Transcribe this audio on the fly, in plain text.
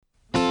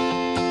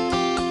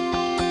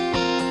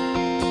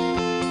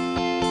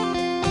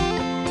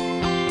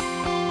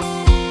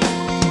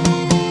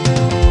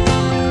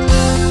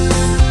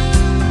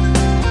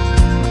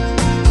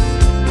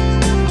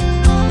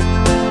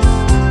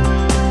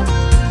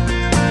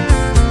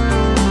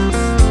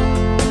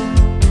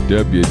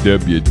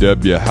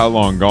WWW. How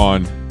long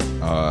gone?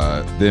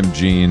 Them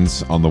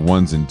jeans on the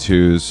ones and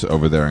twos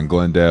over there in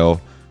Glendale.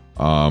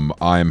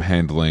 I am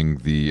handling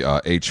the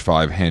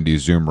H5 handy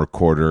Zoom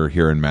recorder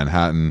here in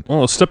Manhattan.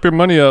 Oh, step your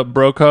money up,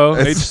 broco.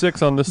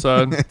 H6 on this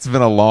side. It's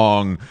been a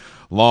long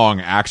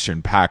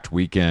action-packed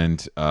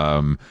weekend.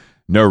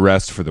 No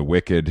rest for the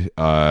wicked.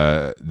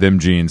 Them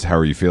jeans, how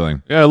are you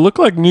feeling? Yeah, it looked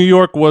like New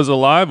York was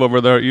alive over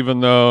there,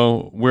 even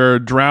though we're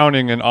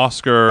drowning in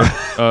Oscar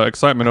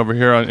excitement over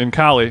here in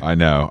Cali. I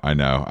know.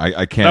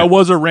 I can't. That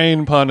was a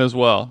rain pun as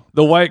well.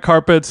 The white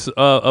carpets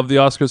of the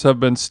Oscars have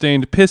been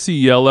stained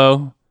pissy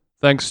yellow,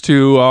 thanks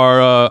to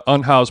our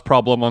unhoused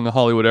problem on the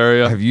Hollywood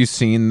area. Have you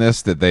seen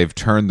this, that they've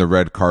turned the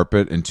red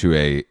carpet into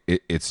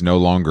it's no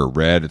longer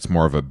red, it's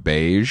more of a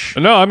beige?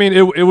 No, I mean,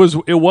 it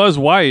was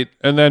white,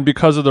 and then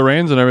because of the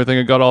rains and everything,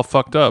 it got all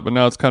fucked up, and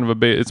now it's kind of a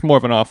beige. It's more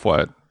of an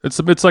off-white. It's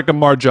like a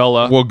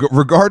Margiela. Well,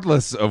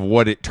 regardless of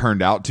what it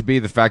turned out to be,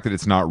 the fact that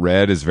it's not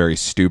red is very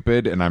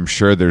stupid, and I'm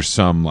sure there's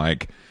some,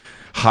 like,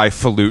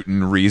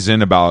 highfalutin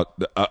reason about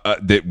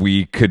that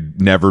we could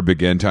never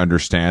begin to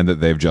understand, that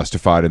they've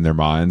justified in their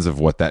minds of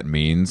what that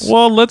means.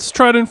 Well, let's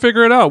try to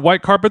figure it out.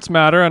 White carpets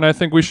matter, and I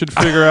think we should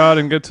figure out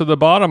and get to the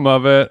bottom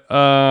of it.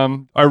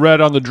 I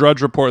read on the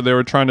Drudge Report they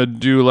were trying to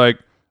do, like,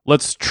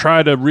 let's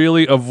try to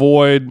really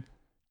avoid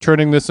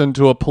turning this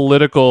into a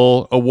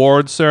political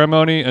awards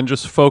ceremony and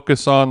just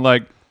focus on,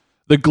 like,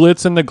 the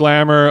glitz and the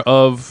glamour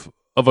of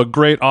a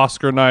great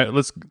Oscar night.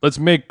 Let's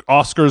make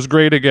Oscars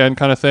great again,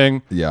 kind of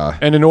thing. Yeah.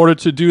 And in order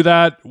to do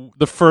that,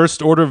 the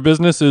first order of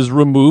business is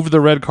remove the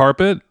red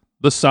carpet,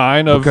 the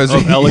sign of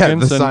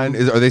elegance. The sign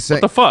is. Are they saying?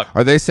 What the fuck?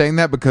 Are they saying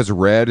that because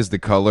red is the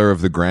color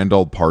of the grand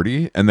old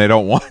party, and they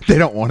don't want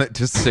it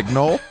to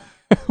signal?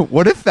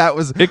 What if that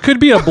was? It could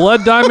be a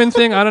blood diamond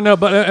thing. I don't know,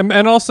 but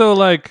and also,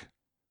 like,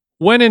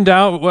 when in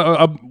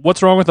doubt,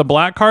 what's wrong with a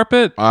black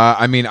carpet?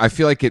 I mean, I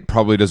feel like it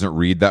probably doesn't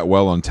read that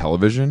well on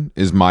television,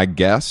 is my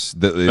guess.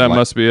 That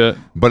must be it.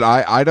 But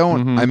I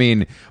don't, I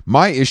mean,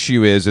 my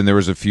issue is, and there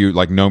was a few,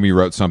 like Nomi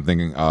wrote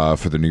something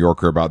for the New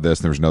Yorker about this,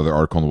 and there was another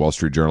article in the Wall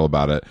Street Journal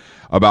about it,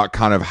 about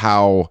kind of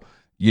how,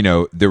 you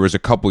know, there was a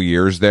couple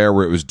years there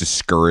where it was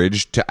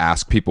discouraged to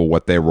ask people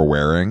what they were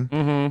wearing.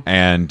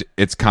 And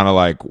it's kind of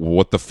like,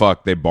 what the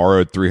fuck? They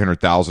borrowed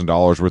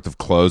 $300,000 worth of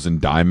clothes and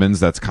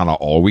diamonds. That's kind of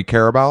all we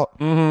care about.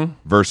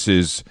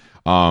 Versus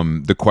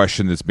the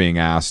question that's being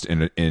asked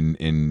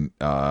in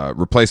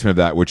replacement of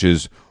that, which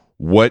is,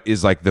 what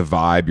is, like, the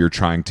vibe you're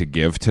trying to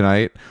give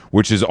tonight,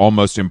 which is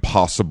almost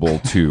impossible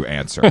to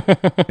answer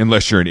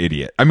unless you're an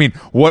idiot. I mean,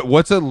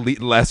 what's a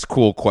less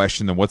cool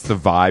question than what's the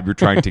vibe you're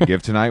trying to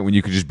give tonight, when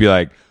you could just be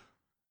like,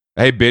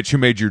 hey, bitch, who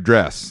made your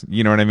dress?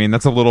 You know what I mean?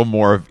 That's a little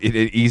more of an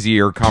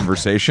easier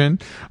conversation.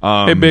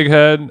 Hey, big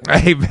head.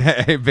 Hey,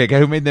 big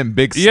head. Who made them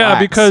big slacks? Yeah,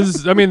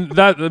 because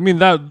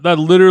that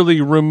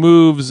literally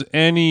removes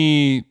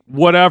any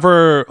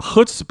whatever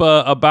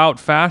chutzpah about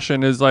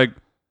fashion. Is like,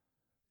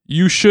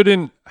 you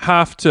shouldn't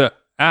have to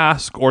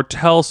ask or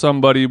tell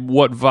somebody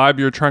what vibe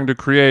you're trying to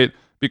create,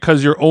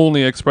 because you're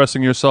only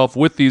expressing yourself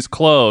with these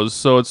clothes.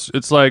 So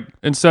it's like,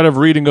 instead of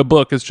reading a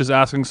book, it's just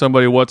asking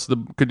somebody,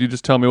 could you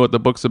just tell me what the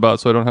book's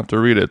about so I don't have to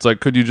read it? It's like,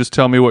 could you just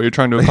tell me what you're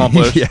trying to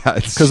accomplish? Yeah,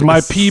 because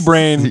my pea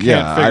brain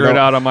can't figure it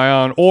out on my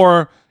own.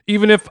 Or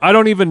even if I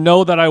don't even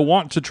know that I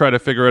want to try to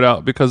figure it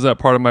out, because that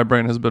part of my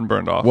brain has been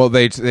burned off. Well,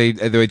 they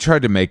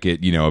tried to make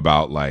it, you know,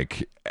 about,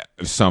 like,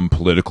 some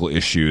political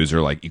issues or,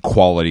 like,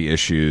 equality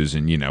issues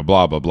and, you know,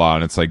 blah blah blah,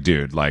 and it's like,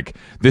 dude, like,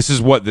 this is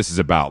what this is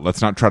about.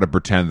 Let's not try to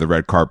pretend the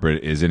red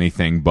carpet is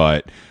anything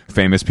but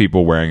famous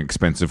people wearing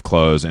expensive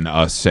clothes and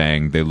us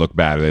saying they look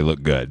bad or they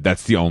look good.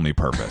 That's the only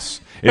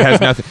purpose. It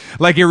has nothing,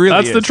 like, it really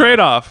That's is. the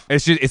trade-off.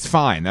 It's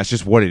fine. That's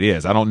just what it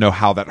is. I don't know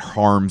how that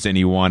harms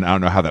anyone. I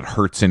don't know how that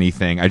hurts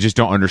anything. I just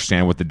don't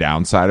understand what the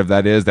downside of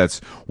that is. That's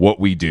what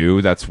we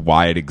do. That's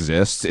why it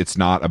exists. It's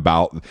not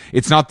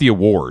the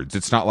awards.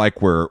 It's not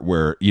like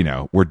we're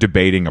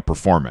debating a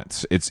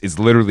performance. It's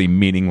literally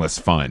meaningless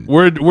fun.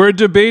 We're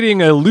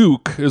debating a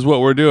Luke is what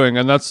we're doing,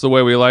 and that's the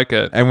way we like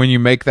it. And when you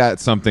make that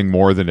something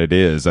more than it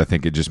is, I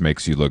think it just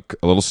makes you look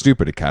a little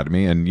stupid,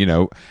 Academy. And, you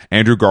know,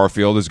 Andrew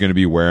Garfield is going to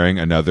be wearing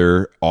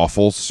another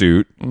awful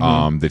suit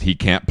that he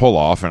can't pull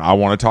off, and I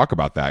want to talk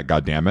about that,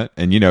 god damn it.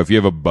 And, you know, if you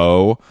have a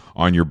bow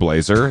on your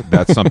blazer,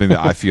 that's something that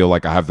I feel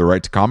like I have the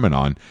right to comment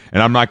on,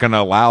 and I'm not going to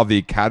allow the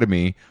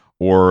Academy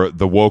or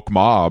the woke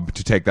mob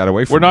to take that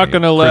away from me. We're not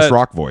going to let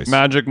Rock voice.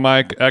 Magic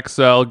Mike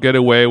XL get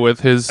away with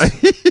his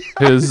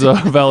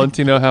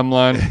Valentino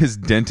hemline. His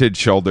dented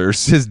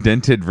shoulders. His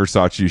dented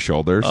Versace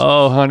shoulders.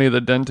 Oh, honey,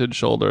 the dented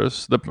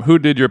shoulders. Who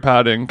did your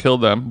padding? Kill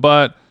them.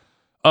 But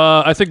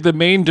I think the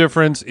main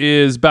difference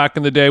is, back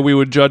in the day, we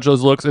would judge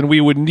those looks, and we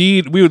would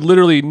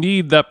literally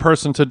need that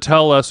person to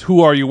tell us,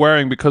 who are you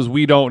wearing, because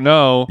we don't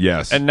know.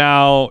 Yes. And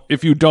now,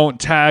 if you don't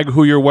tag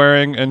who you're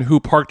wearing and who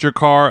parked your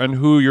car and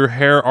who your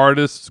hair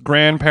artist's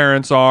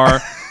grandparents are,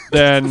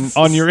 then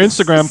on your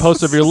Instagram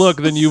post of your look,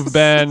 then you've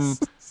been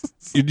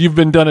you've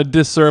been done a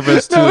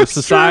disservice to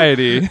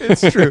society.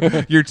 It's true.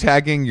 You're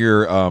tagging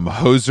your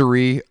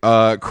hosiery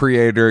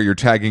creator. You're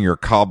tagging your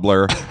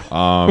cobbler.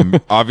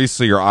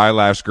 Obviously, your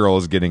eyelash girl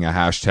is getting a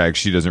hashtag.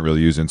 She doesn't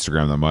really use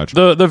Instagram that much.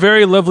 The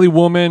very lovely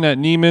woman at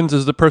Neiman's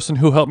is the person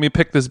who helped me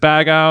pick this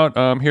bag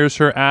out. Here's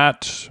her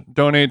 @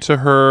 donate to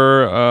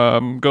her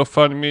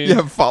GoFundMe.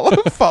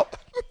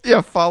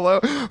 Yeah,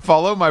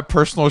 follow my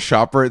personal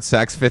shopper at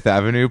Saks Fifth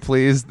Avenue,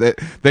 please.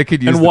 They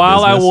could use. And the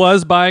while I business.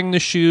 was buying the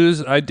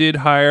shoes, I did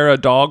hire a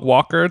dog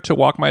walker to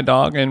walk my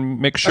dog and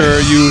make sure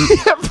you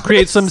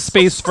create some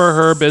space for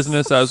her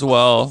business as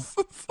well.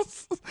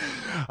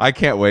 I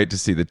can't wait to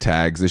see the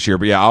tags this year.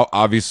 But yeah,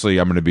 obviously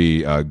I'm going to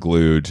be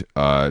glued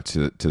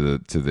to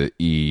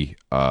the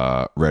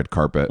red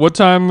carpet. What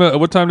time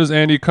does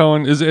Andy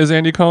Cohen is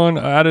Andy Cohen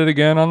at it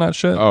again on that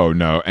shit? Oh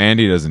no,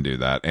 Andy doesn't do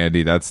that.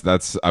 Andy,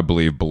 that's I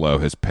believe below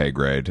his pay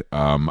grade.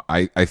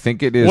 I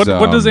think it is.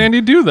 What does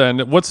Andy do then?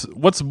 What's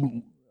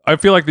I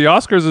feel like the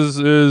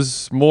Oscars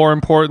is more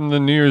important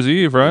than New Year's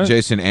Eve, right?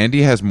 Jason,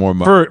 Andy has more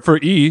money for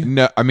E.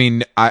 No, I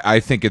mean I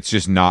think it's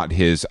just not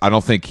his. I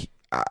don't think.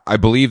 I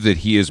believe that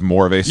he is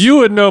more of a. You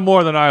would know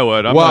more than I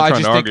would. I'm not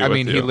trying to argue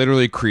with you. He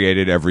literally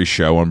created every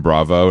show on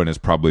Bravo and is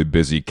probably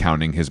busy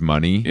counting his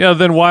money. Yeah,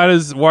 then why are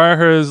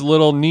his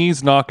little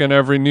knees knocking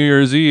every New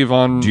Year's Eve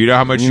on? Do you know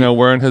how much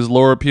wearing his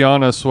Laura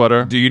Piana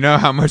sweater? Do you know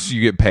how much you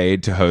get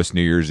paid to host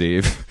New Year's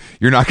Eve?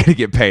 You're not going to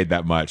get paid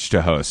that much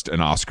to host an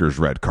Oscars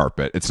red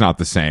carpet. It's not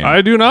the same.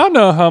 I do not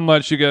know how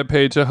much you get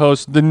paid to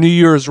host the New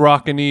Year's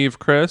Rockin' Eve,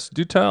 Chris.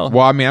 Do tell.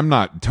 Well, I mean, I'm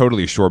not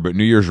totally sure, but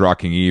New Year's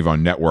Rocking Eve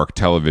on network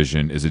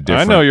television is a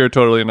different. I know you're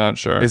totally not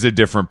sure. Is a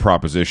different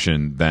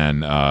proposition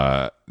than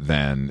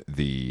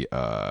the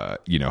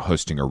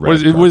hosting a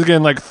red. Was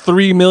getting like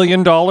 $3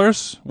 million.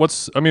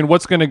 What's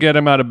going to get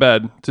him out of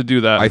bed to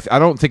do that? I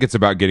don't think it's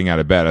about getting out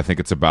of bed. I think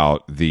it's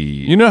about the.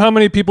 You know how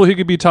many people he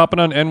could be topping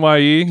on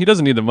NYE? He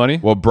doesn't need the money.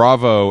 Well,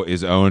 Bravo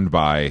is owned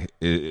by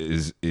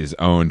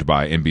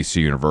NBC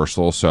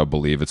Universal, so I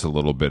believe it's a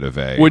little bit of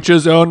a. Which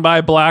is owned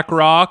by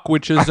BlackRock,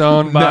 which is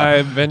owned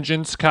by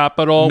Vengeance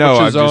Capital,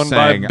 which is owned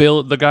by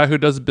the guy who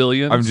does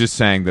Billions. I'm just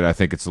saying that I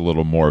think it's a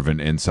little more of an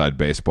inside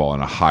baseball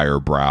and a higher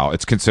brow.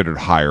 It's considered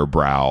higher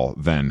brow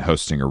than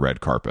hosting a red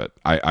carpet.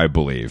 I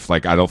believe.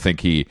 Like, I don't think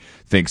he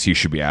thinks he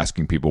should be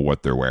asking people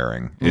what they're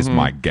wearing. Is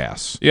my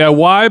guess. Yeah,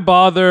 why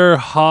bother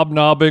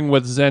hobnobbing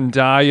with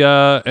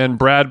Zendaya and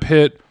Brad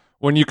Pitt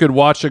when you could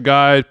watch a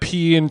guy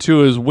pee into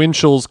his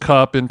Winchell's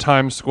cup in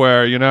Times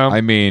Square? You know.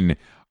 I mean,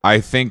 I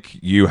think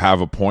you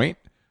have a point.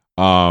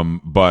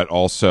 But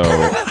also,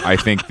 I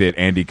think that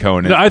Andy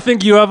Cohen. I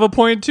think you have a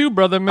point too,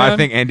 brother man. I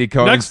think Andy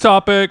Cohen. Next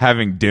topic: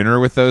 having dinner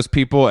with those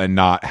people and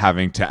not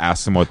having to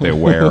ask them what they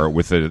wear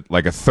with a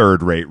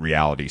third-rate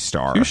reality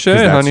star. Touche,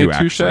 honey.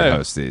 Touche.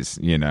 Host these,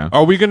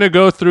 Are we going to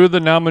go through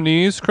the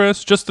nominees,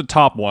 Chris? Just the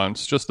top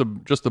ones, just the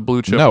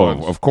blue chip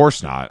ones. No, of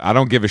course not. I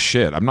don't give a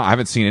shit. I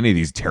haven't seen any of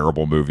these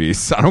terrible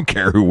movies. I don't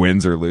care who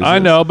wins or loses. I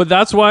know, but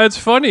that's why it's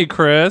funny,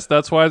 Chris.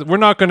 That's why we're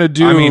not going to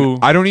do. I mean,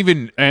 I don't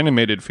even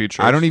animated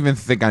features. I don't even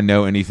think I know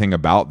anything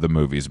about the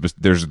movies, but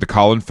there's the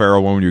Colin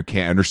Farrell one where you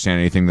can't understand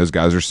anything those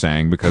guys are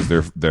saying because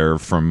they're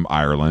from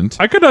Ireland.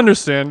 I could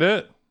understand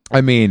it. I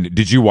mean,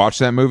 did you watch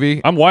that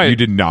movie? I'm white. You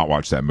did not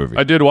watch that movie.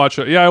 I did watch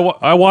it. Yeah,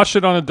 I watched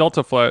it on a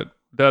Delta flight.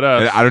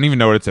 Deadass. I don't even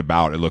know what it's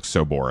about. It looks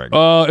so boring.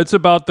 It's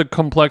about the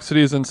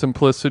complexities and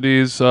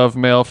simplicities of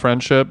male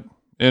friendship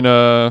in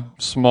a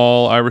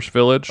small Irish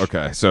village.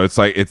 Okay, so it's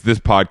this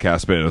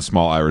podcast, but in a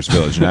small Irish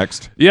village.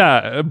 Next,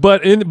 yeah,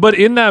 but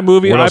in that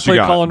movie, I play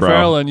Colin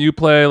Farrell, and you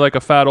play like a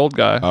fat old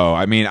guy. Oh,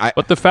 I mean,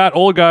 but the fat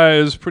old guy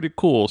is pretty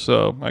cool,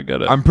 so I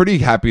get it. I'm pretty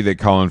happy that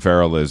Colin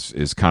Farrell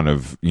is kind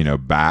of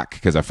back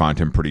because I find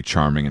him pretty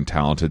charming and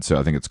talented. So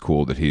I think it's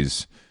cool that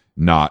he's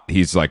like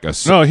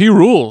he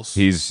rules.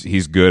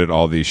 He's good at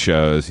all these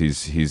shows.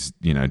 He's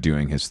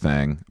doing his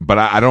thing. But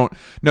I don't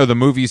know the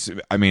movies.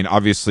 I mean,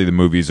 obviously the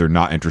movies are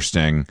not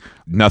interesting.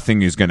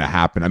 Nothing is going to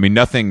happen. I mean,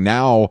 nothing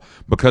now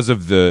because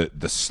of the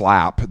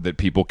slap that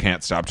people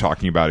can't stop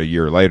talking about a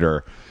year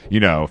later.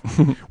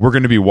 We're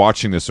going to be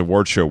watching this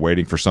award show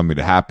waiting for something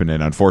to happen,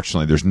 and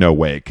unfortunately there's no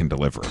way it can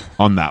deliver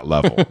on that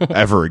level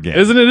ever again.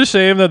 Isn't it a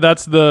shame that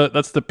that's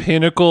the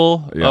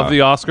pinnacle of the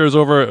Oscars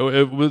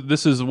over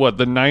this is what,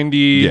 the 90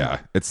 Yeah,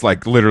 it's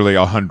like literally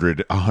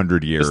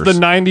 100 years. It's the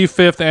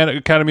 95th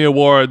Academy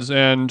Awards,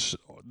 and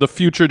the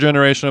future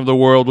generation of the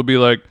world will be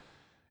like,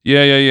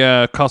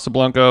 yeah,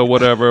 Casablanca,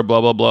 whatever,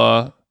 blah blah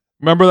blah.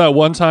 Remember that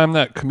one time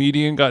that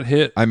comedian got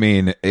hit? I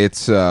mean,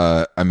 it's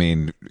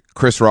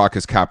Chris Rock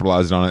has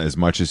capitalized on it as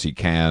much as he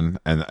can,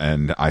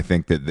 and I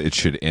think that it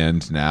should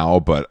end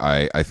now. But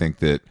I think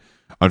that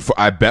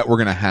I bet we're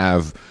gonna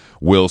have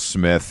Will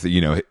Smith,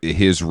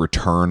 his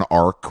return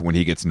arc when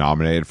he gets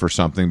nominated for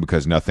something,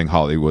 because nothing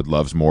Hollywood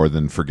loves more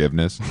than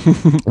forgiveness.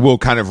 We'll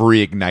kind of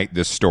reignite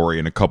this story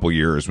in a couple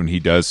years when he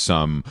does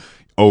some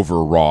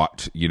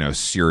overwrought,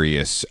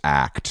 serious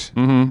act.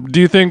 Mm-hmm. Do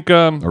you think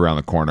around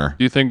the corner?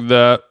 Do you think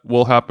that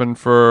will happen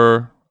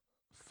for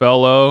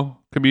fellow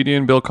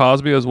comedian Bill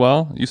Cosby as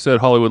well? You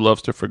said Hollywood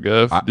Loves to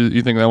Forgive. Do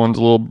you think that one's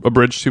a little a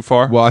bridge too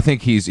far? Well, I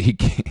think he's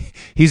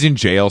in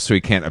jail, so he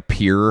can't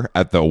appear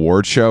at the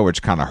award show,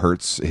 which kind of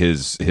hurts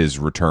his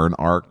return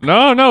arc.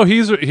 No, he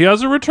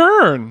has a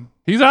return.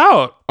 He's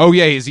out. Oh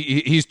yeah,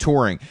 he's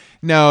touring.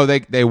 No,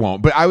 they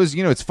won't. But I was,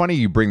 it's funny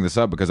you bring this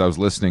up because I was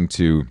listening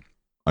to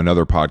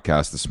another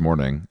podcast this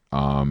morning,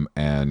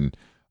 and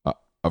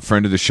a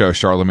friend of the show,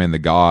 Charlemagne the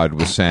God,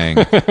 was saying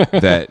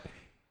that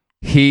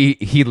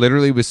he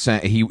literally was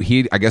saying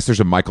he I guess there's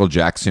a Michael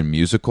Jackson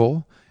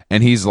musical,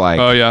 and he's like,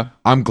 oh yeah,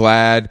 I'm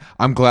glad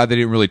they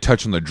didn't really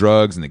touch on the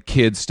drugs and the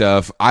kid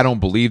stuff. I don't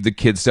believe the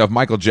kid stuff.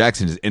 Michael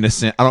Jackson is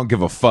innocent. I don't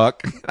give a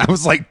fuck. I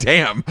was like,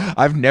 damn,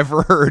 I've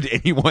never heard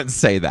anyone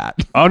say that.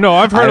 Oh no,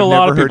 I've heard a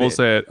lot of people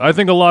say it. I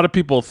think a lot of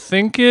people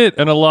think it,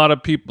 and a lot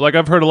of people, like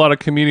I've heard a lot of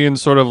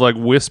comedians sort of like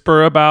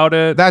whisper about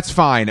it. That's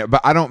fine,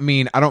 but I don't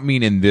mean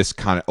in this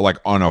kind of like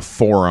on a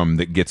forum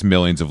that gets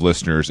millions of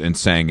listeners and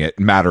saying it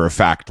matter of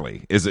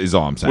factly is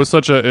all I'm saying. With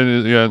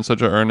in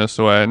such an earnest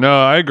way.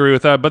 No, I agree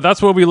with that, but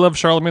that's what we love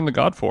Charlemagne the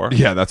God for.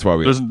 Yeah, that's why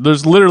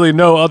there's literally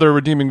no other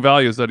redeeming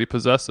values that he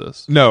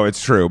possesses. No,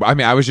 it's true. I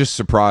mean, I was just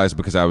surprised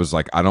because I was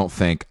like,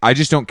 I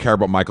just don't care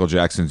about Michael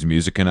Jackson's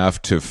music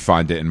enough to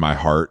find it in my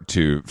heart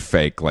to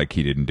fake like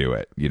he didn't do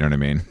it. You know what I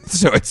mean?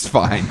 So it's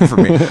fine for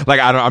me. Like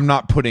I'm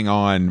not putting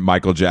on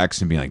Michael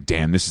Jackson being like,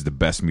 damn, this is the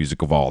best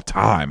music of all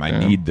time. I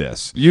need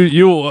this.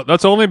 You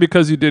that's only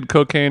because you did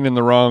cocaine in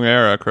the wrong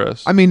era,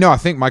 Chris. I mean, no, I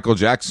think Michael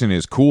Jackson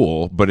is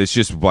cool, but it's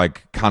just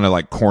like kind of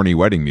like corny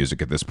wedding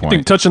music at this point. You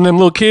think touching them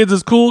little kids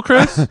is cool,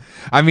 Chris?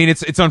 I mean,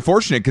 it's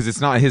unfortunate because it's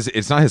not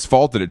his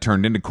fault that it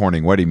turned into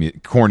corny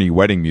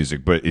wedding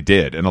music, but it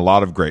did, and a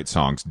lot of great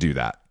songs do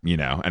that,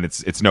 and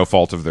it's no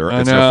fault of their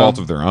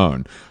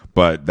own.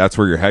 But that's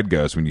where your head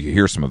goes when you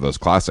hear some of those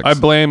classics. I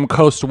blame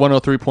Coast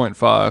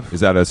 103.5. Is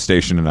that a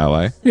station in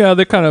LA? Yeah,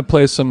 they kind of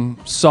play some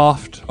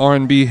soft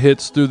R&B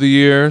hits through the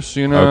years,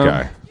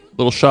 Okay.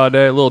 Little Sade,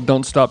 a little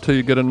Don't Stop Till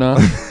You Get Enough.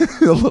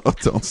 A little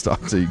Don't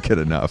Stop Till You Get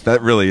Enough.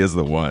 That really is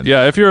the one.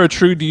 Yeah, if you're a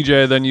true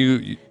DJ, then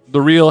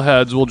the real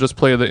heads will just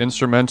play the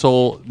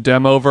instrumental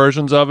demo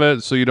versions of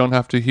it, so you don't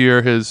have to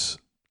hear his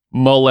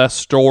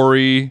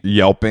molestory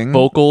yelping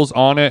vocals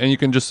on it, and you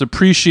can just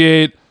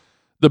appreciate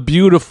the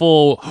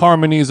beautiful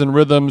harmonies and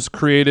rhythms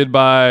created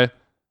by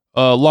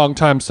a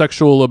longtime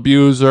sexual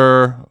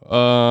abuser.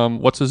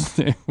 What's his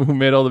name? Who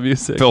made all the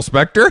music? Phil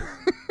Spector?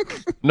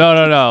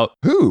 No.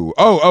 Who?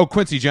 Oh,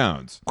 Quincy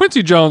Jones.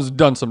 Quincy Jones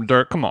done some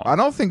dirt. Come on. I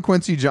don't think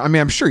Quincy Jones. I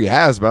mean, I'm sure he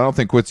has, but I don't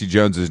think Quincy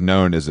Jones is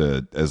known as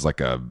I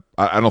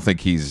don't think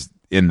he's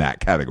in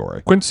that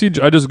category. I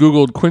just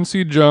Googled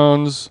Quincy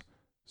Jones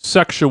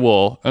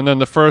sexual, and then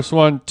the first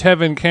one,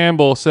 Tevin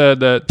Campbell said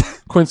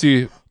that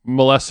Quincy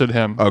molested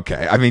him.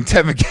 Okay, I mean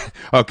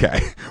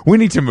okay, we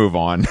need to move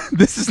on.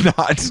 This is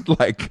not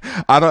like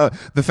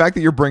the fact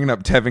that you're bringing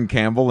up Tevin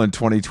Campbell in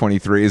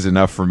 2023 is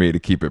enough for me to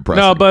keep it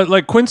pressing. No, but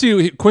like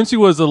Quincy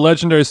was a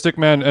legendary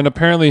stickman, and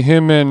apparently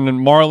him and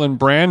Marlon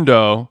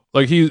Brando,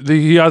 like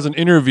he has an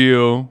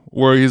interview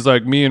where he's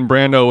like, me and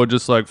Brando would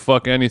just like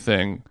fuck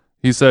anything.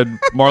 He said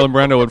Marlon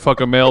Brando would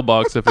fuck a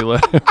mailbox if he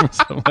let him or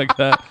something like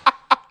that.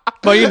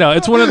 But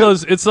it's one of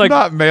those, it's like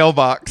not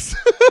mailbox.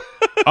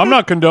 I'm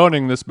not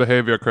condoning this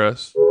behavior,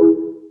 Chris.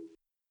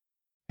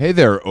 Hey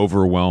there,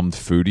 overwhelmed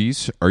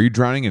foodies. Are you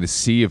drowning in a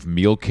sea of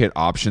meal kit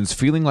options,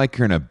 feeling like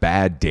you're in a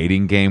bad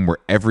dating game where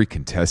every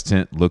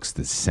contestant looks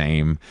the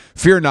same?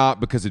 Fear not,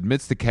 because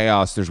amidst the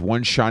chaos, there's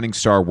one shining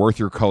star worth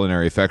your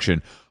culinary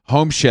affection.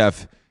 Home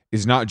Chef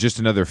is not just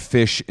another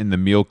fish in the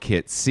meal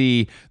kit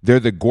sea. They're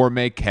the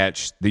gourmet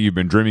catch that you've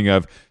been dreaming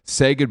of.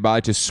 Say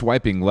goodbye to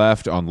swiping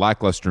left on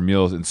lackluster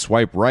meals and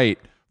swipe right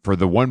for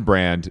the one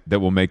brand that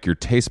will make your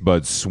taste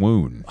buds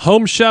swoon.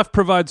 Home Chef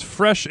provides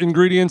fresh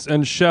ingredients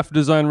and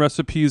chef-design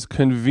recipes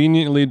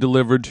conveniently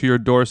delivered to your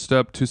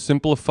doorstep to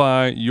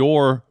simplify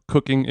your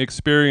cooking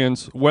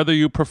experience. Whether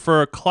you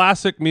prefer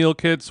classic meal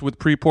kits with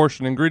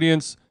pre-portioned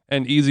ingredients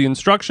and easy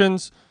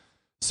instructions,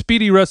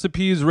 speedy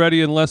recipes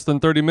ready in less than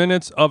 30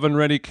 minutes,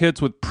 oven-ready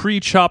kits with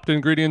pre-chopped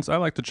ingredients, I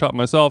like to chop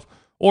myself,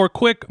 or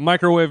quick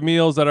microwave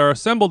meals that are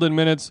assembled in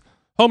minutes,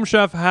 Home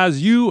Chef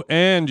has you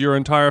and your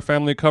entire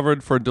family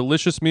covered for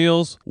delicious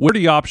meals,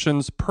 witty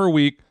options per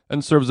week,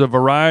 and serves a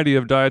variety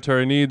of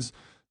dietary needs,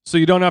 so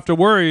you don't have to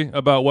worry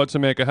about what to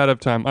make ahead of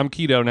time. I'm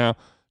keto now.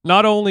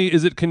 Not only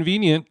is it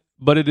convenient,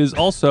 but it is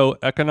also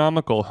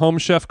economical. Home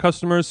Chef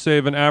customers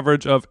save an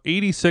average of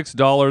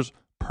 $86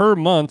 per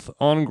month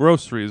on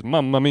groceries.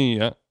 Mamma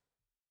mia.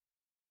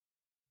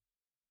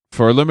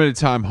 For a limited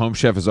time, Home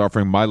Chef is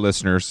offering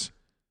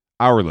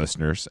our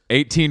listeners,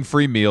 18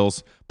 free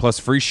meals plus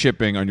free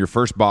shipping on your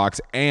first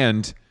box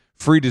and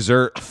free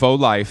dessert for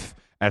life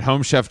at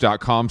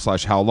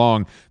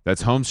homechef.com/howlong.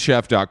 That's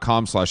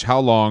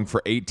homechef.com/howlong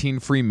for 18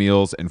 free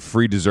meals and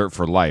free dessert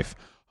for life.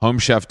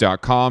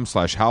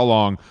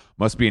 Homechef.com/howlong.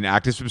 Must be an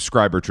active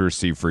subscriber to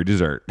receive free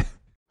dessert.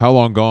 How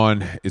Long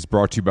Gone is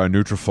brought to you by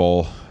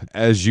Nutrafol.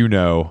 As you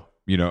know,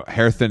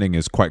 hair thinning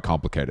is quite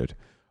complicated.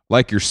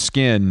 Like your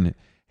skin,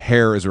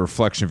 hair is a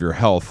reflection of your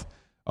health.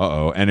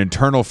 And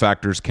internal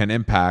factors can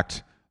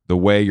impact the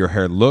way your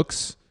hair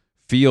looks,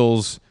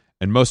 feels,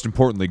 and most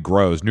importantly,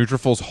 grows.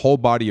 Nutrafol's whole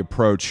body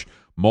approach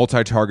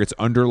multi-targets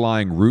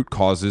underlying root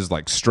causes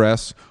like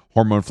stress,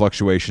 hormone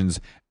fluctuations,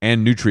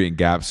 and nutrient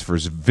gaps for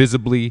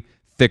visibly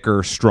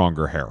thicker,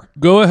 stronger hair.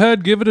 Go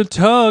ahead, give it a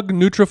tug.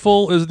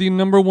 Nutrafol is the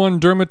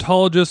 #1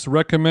 dermatologist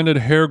recommended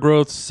hair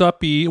growth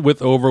suppy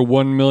with over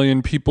 1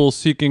 million people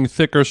seeking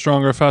thicker,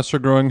 stronger, faster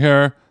growing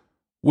hair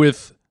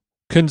with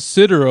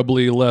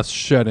considerably less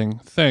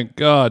shedding. Thank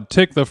God.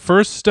 Take the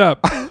first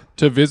step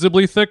to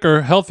visibly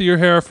thicker, healthier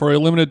hair for a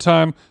limited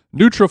time.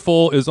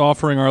 Nutrafol is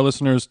offering our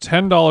listeners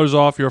 $10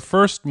 off your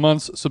first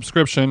month's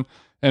subscription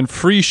and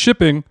free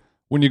shipping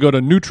when you go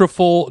to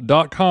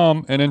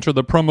Nutrafol.com and enter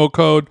the promo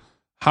code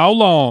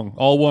HOWLONG,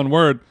 all one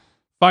word.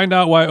 Find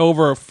out why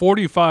over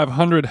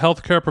 4,500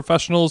 healthcare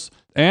professionals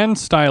and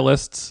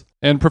stylists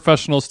and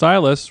professional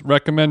stylists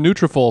recommend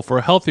Nutrafol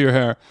for healthier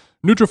hair.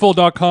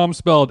 Nutrafol.com,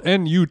 spelled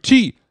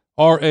Nutrafol.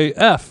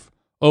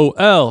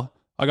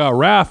 I got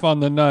RAF on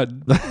the nut.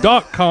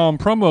 .com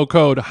promo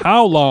code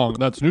HOWLONG.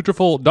 That's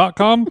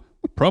Nutrafol.com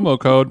promo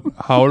code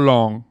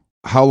HOWLONG.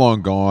 How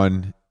Long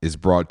Gone is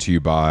brought to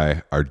you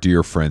by our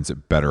dear friends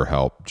at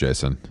BetterHelp,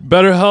 Jason.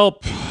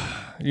 BetterHelp.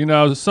 You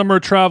know, summer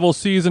travel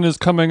season is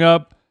coming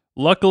up.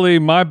 Luckily,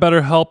 my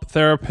BetterHelp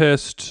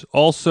therapist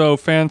also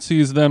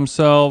fancies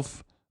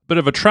themselves a bit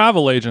of a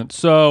travel agent.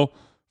 So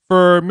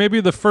for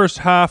maybe the first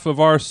half of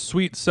our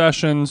sweet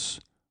sessions,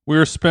 we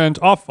were spent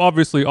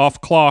obviously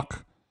off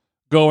clock,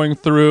 going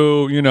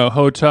through,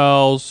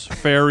 hotels,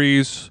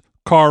 ferries,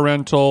 car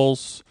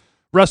rentals,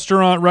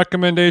 restaurant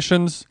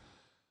recommendations.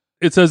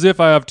 It's as if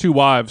I have two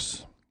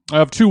wives. I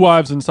have two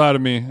wives inside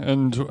of me,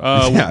 and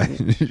yeah,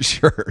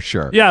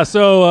 sure. Yeah,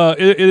 so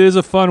it is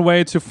a fun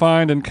way to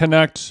find and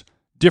connect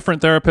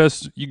different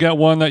therapists. You get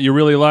one that you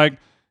really like.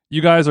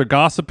 You guys are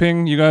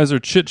gossiping. You guys are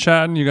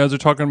chit-chatting. You guys are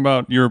talking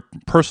about your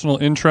personal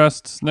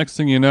interests. Next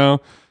thing you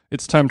know,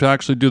 it's time to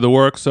actually do the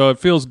work. So it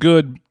feels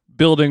good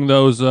building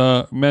those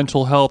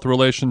mental health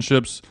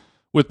relationships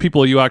with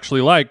people you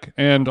actually like.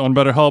 And on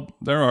BetterHelp,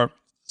 there are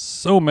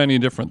so many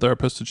different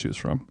therapists to choose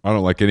from. I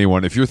don't like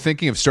anyone. If you're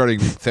thinking of starting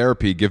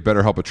therapy, give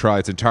BetterHelp a try.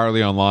 It's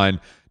entirely online,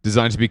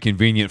 designed to be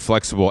convenient,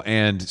 flexible,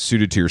 and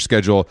suited to your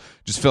schedule.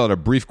 Just fill out a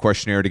brief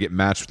questionnaire to get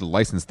matched with a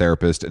licensed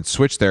therapist and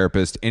switch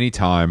therapist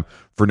anytime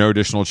for no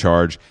additional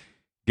charge.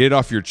 Get it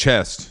off your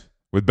chest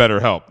with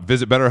BetterHelp.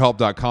 Visit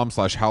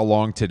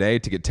BetterHelp.com/howlong today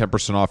to get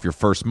 10% off your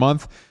first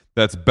month.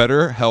 That's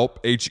BetterHelp,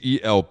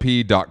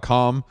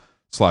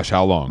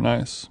 HELP.com/howlong.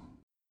 Nice.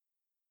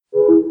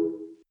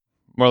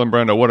 Marlon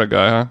Brando, what a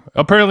guy, huh?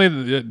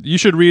 Apparently, you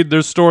should read.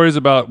 There's stories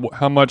about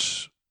how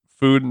much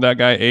food that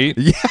guy ate.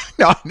 Yeah,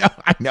 no,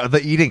 I know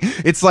the eating.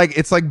 It's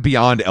like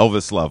beyond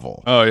Elvis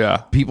level. Oh yeah,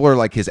 people are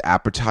like, his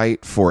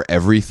appetite for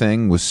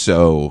everything was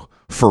so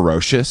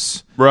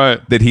ferocious, right?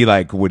 That he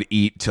would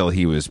eat till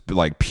he was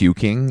like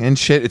puking and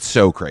shit. It's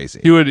so crazy.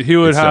 He would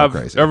have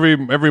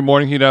every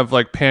morning he'd have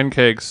like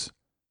pancakes,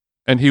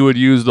 and he would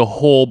use the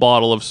whole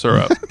bottle of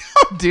syrup.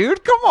 No,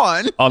 dude, come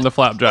on the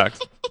flapjacks.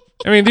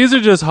 I mean, these are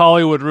just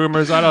Hollywood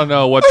rumors. I don't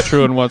know what's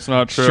true and what's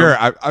not true. Sure,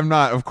 I'm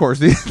not, of course,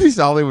 these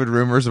Hollywood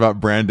rumors about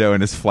Brando and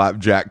his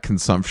flapjack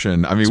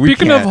consumption. I mean,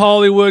 speaking of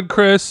Hollywood,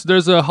 Chris,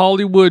 there's a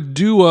Hollywood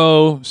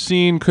duo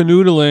seen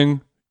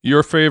canoodling.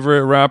 Your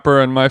favorite rapper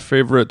and my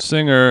favorite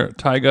singer,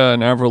 Tyga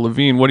and Avril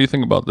Lavigne. What do you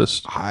think about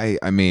this? I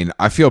mean,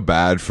 I feel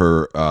bad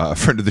for a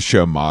friend of the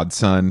show, Mod's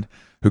son,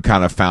 who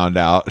kind of found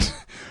out,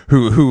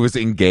 who was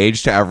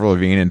engaged to Avril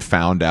Lavigne and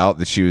found out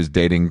that she was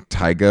dating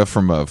Tyga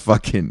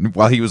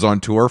while he was on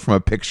tour, from a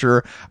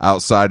picture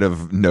outside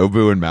of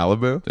Nobu in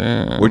Malibu.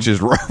 Damn. Which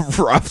is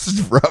rough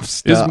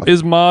stuff.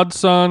 Is Mod's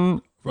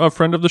son a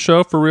friend of the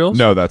show for real?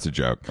 No, that's a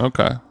joke.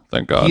 Okay,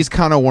 thank God. He's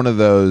kind of one of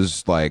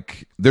those,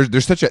 like,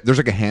 there's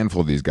like a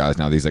handful of these guys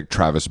now, these like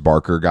Travis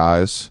Barker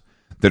guys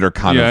that are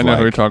kind of, I know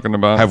who you're talking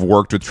about. Have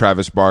worked with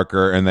Travis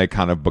Barker, and they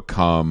kind of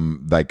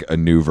become like a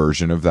new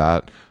version of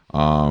that.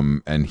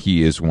 And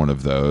he is one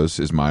of those,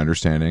 is my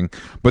understanding.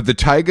 But the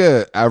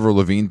Tyga Avril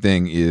Lavigne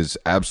thing is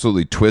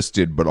absolutely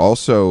twisted, but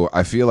also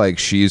I feel like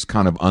she's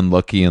kind of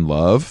unlucky in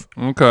love.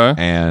 Okay.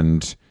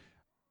 And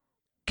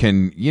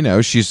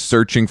she's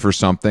searching for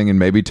something, and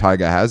maybe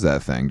Tyga has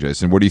that thing.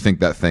 Jason, what do you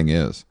think that thing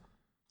is?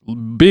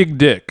 Big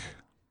dick.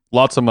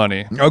 Lots of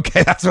money.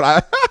 Okay, that's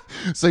what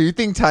so you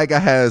think Tyga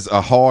has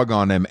a hog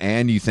on him,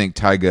 and you think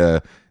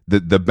Tyga,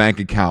 the bank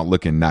account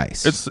looking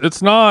nice?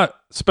 It's not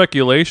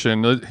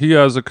speculation. He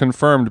has a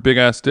confirmed big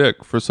ass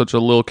dick for such a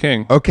little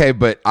king. Okay,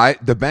 but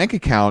the bank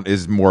account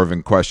is more of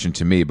in question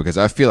to me, because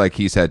I feel like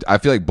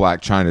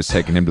Black China's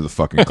taken him to the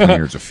fucking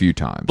cleaners a few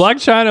times. Black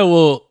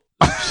China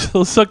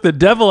she'll suck the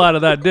devil out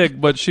of that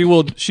dick, but she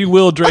will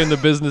drain the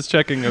business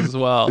checking as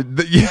well.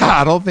 Yeah,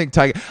 I don't think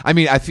Tyga. I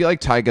mean, I feel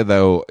like Tyga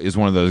though is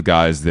one of those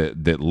guys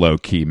that low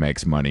key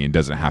makes money and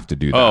doesn't have to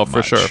do that. Oh,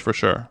 much. for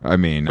sure. I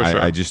mean,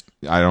 I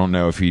don't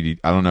know if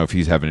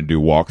he's having to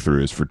do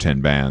walkthroughs for 10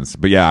 bands,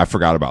 but yeah, I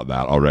forgot about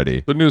that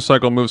already. The news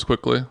cycle moves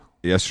quickly.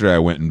 Yesterday, I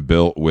went and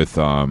built with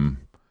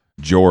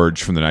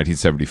George from the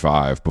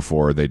 1975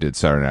 before they did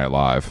Saturday Night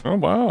Live. Oh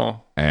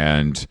wow!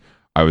 And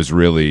I was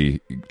really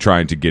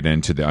trying to get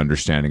into the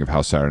understanding of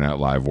how Saturday Night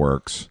Live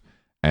works,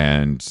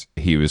 and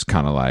he was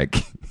kind of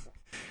like,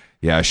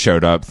 yeah, I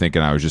showed up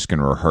thinking I was just going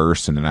to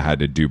rehearse, and then I had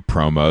to do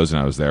promos,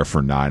 and I was there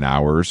for 9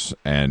 hours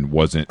and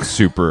wasn't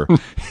super.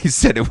 He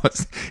said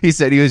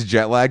he was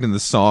jet lagged, and the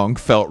song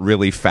felt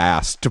really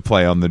fast to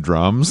play on the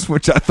drums,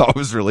 which I thought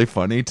was really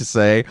funny to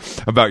say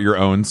about your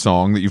own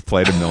song that you've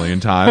played a million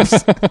times.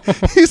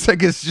 He's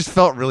like, it just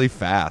felt really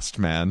fast,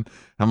 man.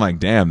 I'm like,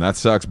 damn, that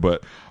sucks.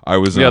 But I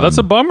was, that's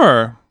a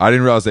bummer. I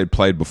didn't realize they'd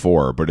played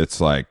before, but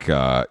it's like,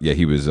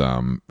 he was,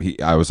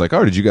 I was like, oh,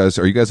 are you guys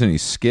in any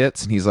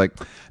skits? And he's like,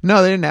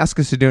 no, they didn't ask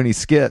us to do any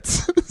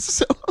skits.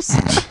 So I was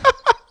like,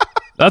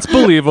 That's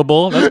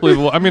believable. That's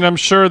believable. I mean, I'm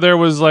sure there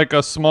was like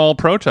a small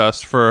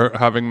protest for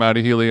having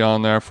Matty Healy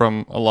on there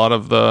from a lot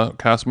of the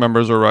cast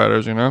members or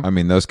writers, you know? I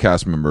mean, those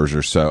cast members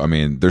are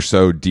they're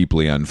so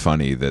deeply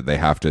unfunny that they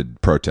have to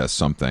protest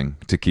something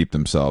to keep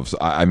themselves.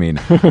 I mean,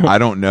 I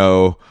don't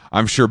know.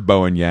 I'm sure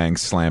Bowen Yang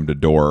slammed a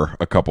door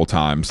a couple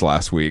times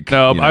last week.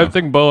 No, I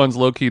think Bowen's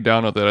low-key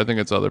down with it. I think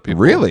it's other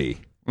people. Really?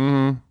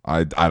 Mm-hmm.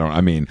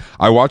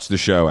 I watched the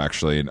show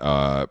actually, and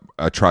I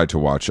tried to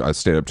watch. I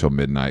stayed up till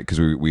midnight because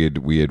we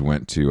had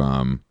went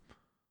to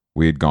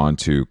we had gone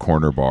to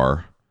Corner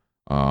Bar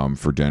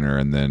for dinner,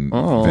 and then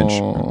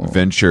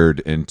ventured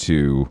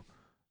into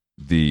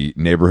the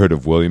neighborhood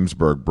of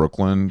Williamsburg,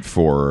 Brooklyn,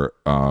 for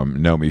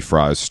Nomi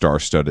Fry's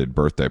star-studded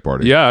birthday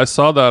party. Yeah, I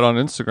saw that on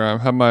Instagram.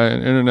 Had my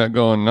internet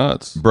going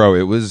nuts, bro.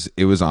 It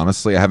was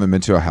honestly, I haven't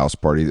been to a house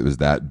party that was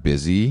that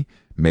busy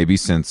maybe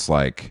since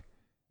like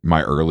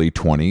my early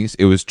 20s.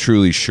 It was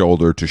truly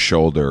shoulder to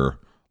shoulder,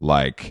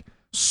 like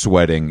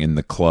sweating in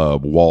the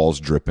club, walls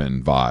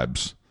dripping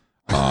vibes.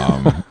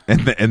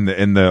 In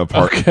the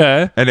apartment.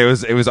 Okay. And it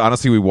was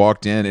honestly, we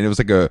walked in and it was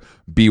like a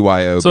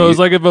BYOB. So it was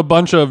like if a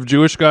bunch of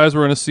Jewish guys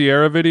were in a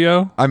Sierra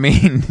video? I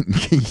mean,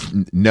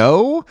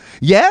 no.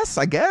 Yes,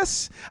 I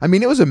guess. I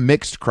mean, it was a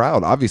mixed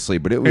crowd, obviously,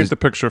 but it was Paint the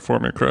picture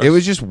for me, Chris. it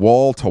was just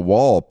wall to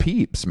wall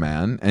peeps,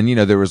 man. And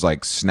there was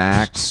like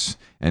snacks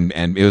and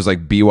it was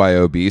like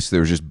BYOB, so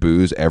there was just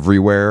booze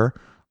everywhere.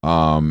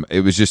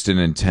 It was just an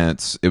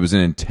intense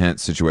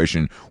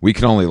situation. We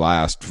could only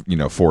last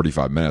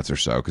 45 minutes or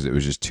so because it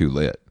was just too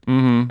lit.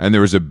 Mm-hmm. And there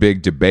was a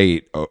big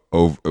debate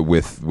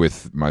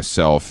with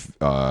myself,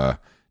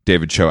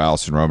 David Cho,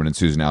 Allison Roman, and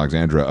Susan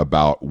Alexandra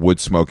about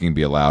would smoking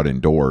be allowed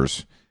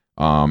indoors,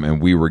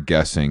 and we were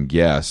guessing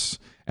yes,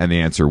 and the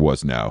answer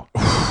was no.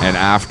 And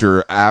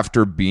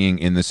after being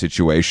in the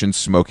situation,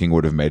 smoking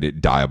would have made it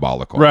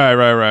diabolical.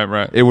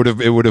 Right. It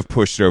would have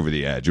pushed it over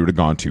the edge. It would have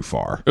gone too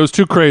far. It was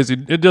too crazy.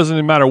 It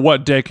doesn't matter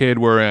what decade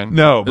we're in.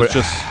 No, but it's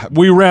just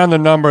we ran the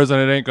numbers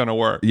and it ain't gonna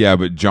work. Yeah,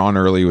 but John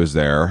Early was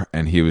there,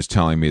 and he was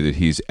telling me that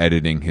he's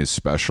editing his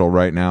special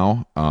right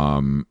now.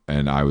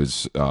 And I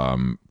was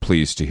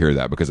pleased to hear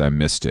that because I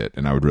missed it,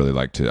 and I would really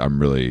like to.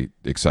 I'm really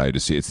excited to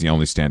see. It's the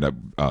only stand-up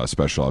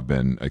special I've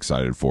been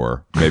excited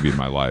for, maybe in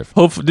my life.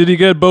 Did he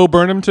get Bo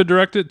Burnham to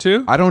direct it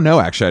too? I don't know.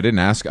 Actually, I didn't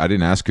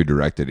ask who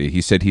directed it.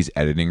 He said he's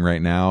editing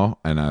right now,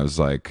 and I was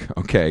like,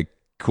 okay,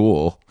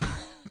 cool.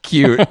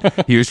 Cute.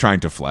 He was trying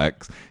to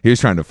flex.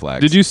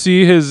 Did you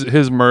see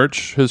his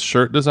merch, his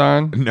shirt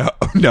design?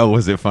 No.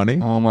 Was it funny?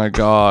 Oh my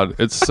god,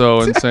 it's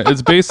so insane.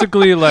 It's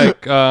basically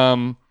like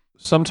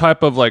some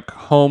type of like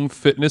home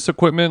fitness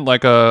equipment,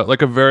 like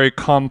a very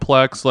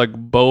complex like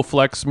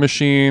Bowflex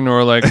machine,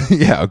 or like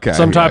yeah, okay,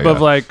 some type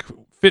of like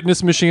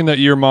fitness machine that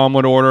your mom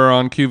would order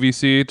on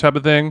QVC type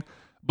of thing.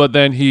 But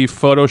then he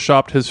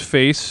photoshopped his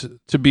face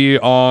to be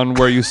on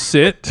where you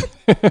sit.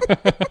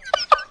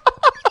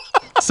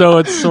 So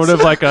it's sort of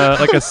like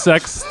a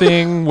sex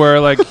thing where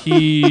like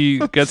he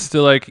gets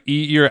to like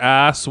eat your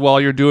ass while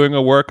you're doing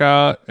a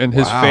workout, and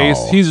his face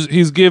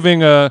he's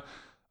giving an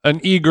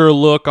eager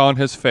look on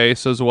his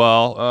face as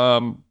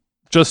well.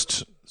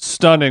 Just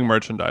stunning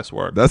merchandise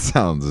work. That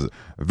sounds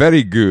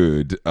very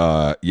good.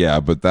 Yeah,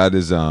 but that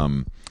is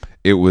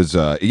it was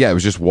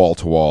just wall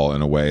to wall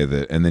in a way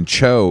that, and then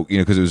Cho,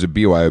 because it was a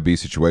BYOB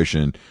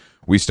situation.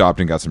 We stopped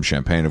and got some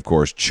champagne, of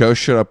course. Cho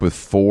showed up with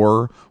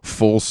 4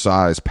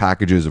 full-size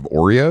packages of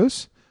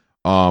Oreos,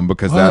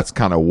 because that's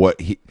kind of what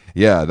he.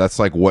 Yeah, that's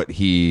like what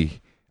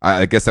he.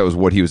 I guess that was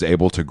what he was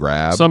able to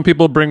grab. Some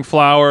people bring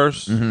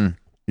flowers. Mm-hmm.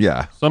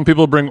 Yeah. Some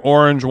people bring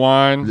orange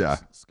wine. Yeah.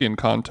 Skin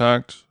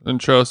contact. And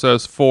Cho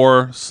says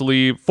 4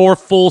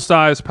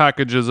 full-size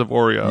packages of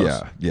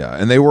Oreos. Yeah.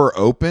 And they were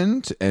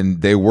opened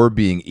and they were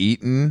being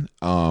eaten.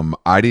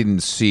 I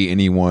didn't see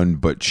anyone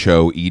but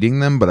Cho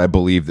eating them, but I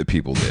believe that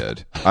people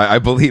did. I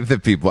believe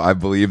that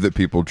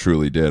people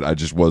truly did. I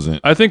just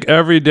wasn't. I think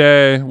every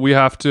day we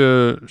have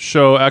to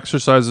show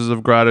exercises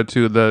of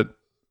gratitude that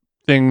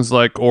things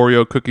like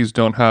Oreo cookies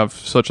don't have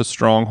such a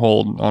strong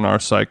hold on our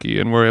psyche,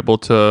 and we're able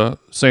to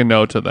say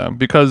no to them,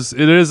 because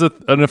it is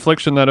an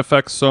affliction that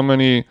affects so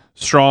many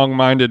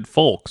strong-minded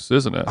folks,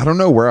 isn't it? I don't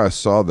know where I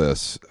saw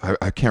this.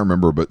 I can't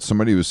remember, but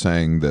somebody was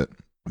saying that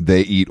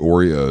they eat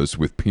Oreos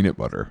with peanut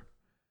butter.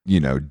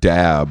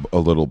 dab a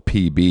little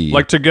PB.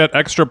 Like to get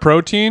extra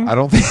protein? I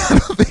don't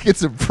think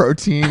it's a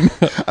protein.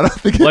 I don't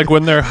think like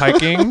when they're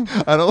hiking?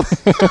 I don't.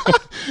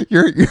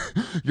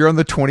 You're on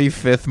the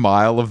 25th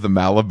mile of the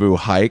Malibu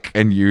hike,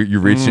 and you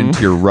reach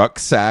into your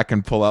rucksack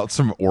and pull out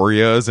some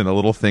Oreos and a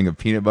little thing of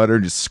peanut butter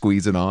and just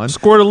squeeze it on.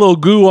 Squirt a little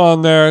goo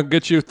on there,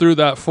 get you through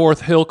that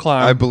 4th hill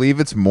climb. I believe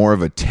it's more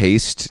of a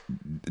taste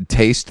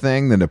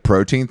thing than a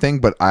protein thing,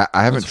 but I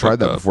haven't tried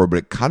that before, but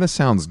it kind of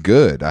sounds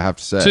good, I have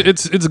to say.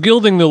 It's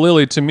gilding the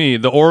lily to me.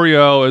 The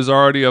Oreo is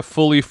already a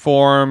fully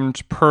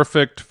formed,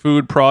 perfect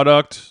food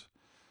product.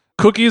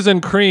 Cookies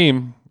and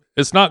cream.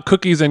 It's not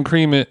cookies and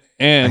cream,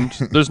 and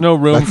there's no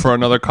room for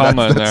another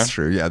comma in there. That's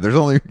true. Yeah,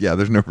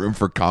 there's no room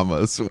for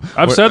commas.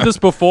 I've said this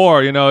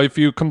before. If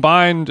you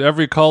combined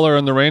every color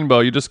in the rainbow,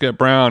 you just get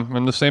brown,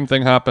 and the same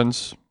thing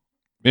happens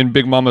in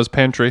Big Mama's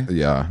pantry.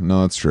 Yeah,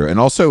 no, that's true. And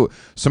also,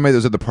 somebody that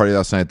was at the party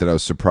last night that I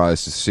was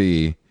surprised to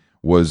see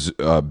was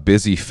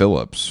Busy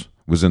Phillips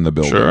was in the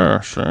building.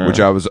 Sure. Which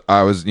I was,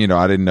 I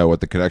didn't know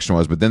what the connection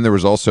was, but then there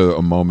was also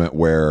a moment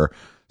where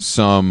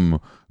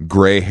some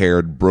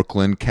gray-haired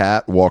Brooklyn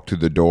cat walked through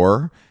the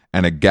door,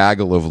 and a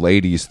gaggle of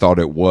ladies thought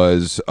it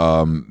was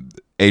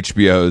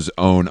HBO's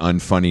own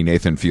unfunny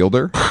Nathan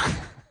Fielder.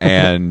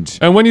 And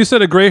when you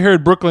said a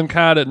gray-haired Brooklyn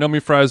cat at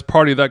Nomi Fry's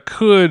party, that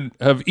could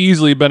have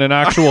easily been an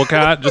actual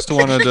cat. Just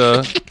wanted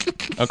to.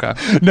 Okay.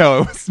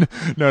 No,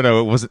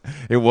 it wasn't.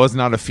 It was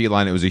not a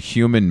feline. It was a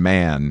human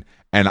man.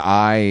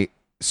 And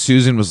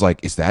Susan was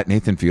like, "Is that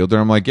Nathan Fielder?"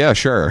 I'm like, "Yeah,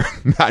 sure."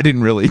 I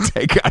didn't really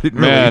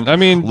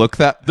look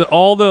that.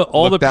 All the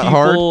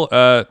people hard.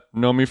 at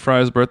Nomi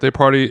Fry's birthday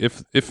party.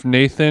 If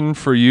Nathan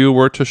for you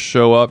were to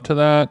show up to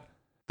that,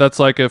 that's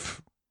like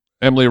if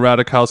Emily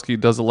Ratajkowski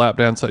does a lap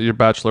dance at your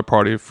bachelor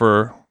party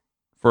for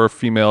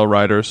female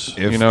writers.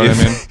 You know what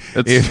I mean?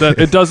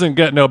 It doesn't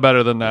get no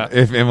better than that.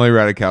 If Emily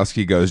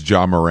Ratajkowski goes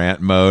Ja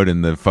Morant mode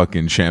in the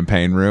fucking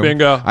champagne room.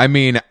 Bingo. I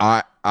mean,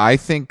 I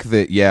think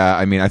that,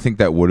 I think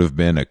that would have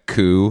been a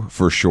coup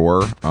for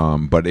sure.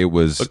 But it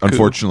was,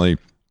 unfortunately,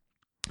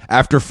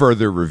 after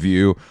further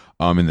review,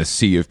 in the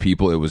sea of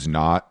people, it was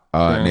not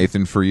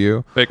Nathan for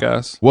you. Fake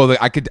ass. Well,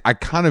 I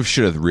kind of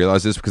should have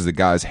realized this because the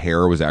guy's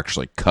hair was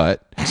actually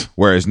cut,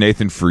 whereas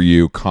Nathan for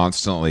you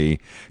constantly,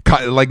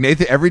 like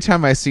Nathan, every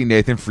time I see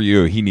Nathan for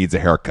you, he needs a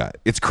haircut.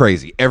 It's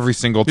crazy every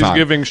single time.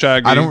 He's giving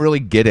Shaggy. I don't really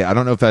get it. I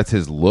don't know if that's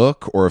his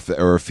look or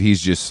if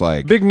he's just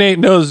like Big Nate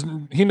knows.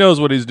 He knows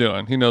what he's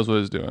doing. He knows what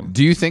he's doing.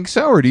 Do you think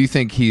so, or do you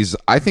think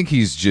I think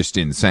he's just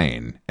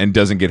insane and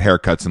doesn't get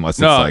haircuts unless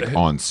it's like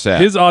on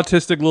set. His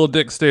autistic little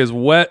dick stays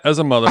wet as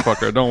a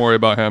motherfucker. Don't worry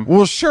about him.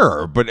 Well,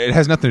 sure, but it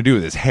has nothing to do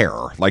with his hair.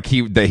 Like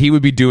he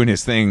would be doing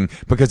his thing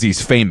because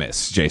he's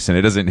famous, Jason.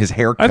 It doesn't his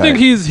haircut. I think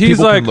he's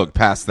people like can look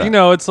past that.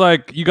 It's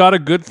like you got a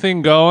good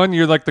thing going.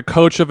 You're like the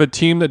coach of a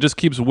team that just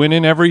keeps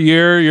winning every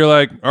year. You're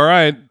like, all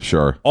right,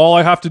 sure. All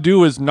I have to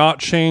do is not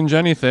change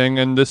anything,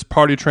 and this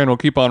party train will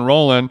keep on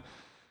rolling.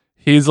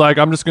 He's like,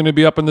 I'm just going to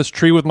be up in this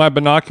tree with my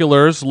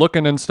binoculars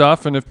looking and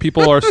stuff. And if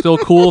people are still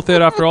cool with it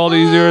after all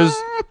these years,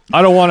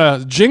 I don't want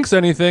to jinx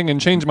anything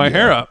and change my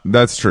hair up.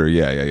 That's true.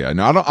 Yeah.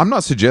 No, I'm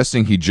not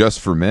suggesting he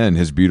just for men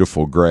his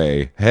beautiful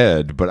gray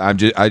head, but I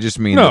just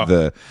mean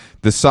that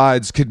the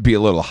sides could be a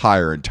little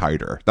higher and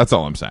tighter. That's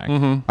all I'm saying.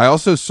 Mm-hmm. I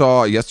also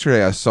saw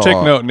yesterday.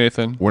 Take note,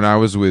 Nathan. When I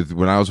was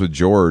with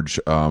George,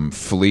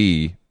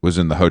 Flea was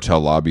in the hotel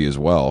lobby as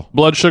well.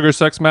 Blood Sugar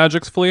Sex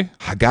Magic's Flea.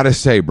 I gotta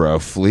say, bro,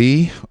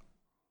 Flea.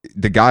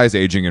 The guy's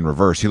aging in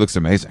reverse. He looks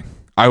amazing.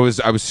 I was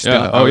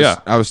stunned.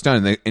 I was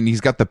stunned. And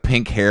he's got the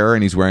pink hair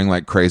and he's wearing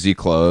like crazy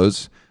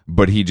clothes.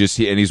 But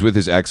he's with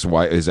his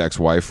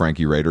ex-wife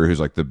Frankie Rader,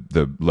 who's like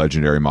the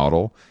legendary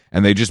model.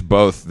 And they just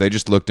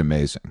looked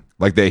amazing.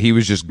 Like he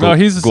was just glowing.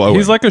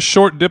 He's like a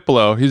short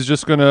Diplo. He's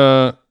just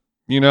gonna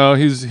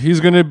he's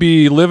gonna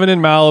be living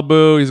in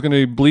Malibu. He's gonna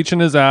be bleaching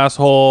his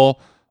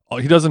asshole.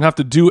 He doesn't have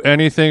to do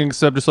anything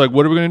except just like,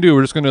 what are we going to do?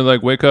 We're just going to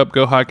like wake up,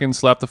 go hiking,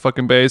 slap the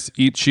fucking bass,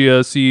 eat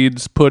chia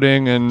seeds,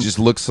 pudding, and just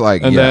looks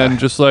like, and then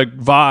just like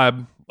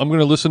vibe. I'm going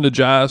to listen to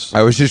jazz.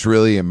 I was just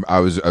really, I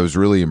was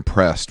really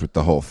impressed with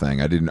the whole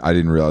thing. I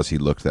didn't realize he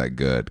looked that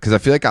good because I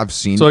feel like I've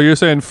seen. So you're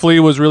saying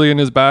Flea was really in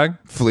his bag?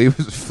 Flea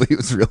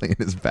was really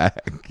in his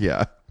bag.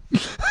 Yeah.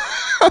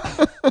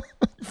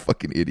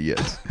 Fucking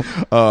idiot.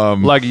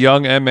 Like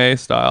young MA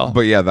style.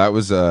 But yeah, that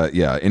was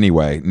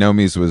anyway,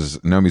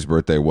 Nomi's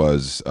birthday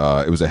was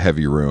it was a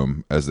heavy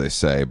room, as they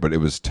say, but it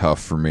was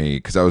tough for me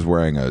because I was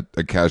wearing a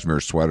cashmere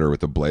sweater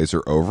with a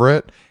blazer over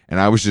it, and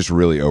I was just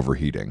really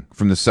overheating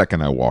from the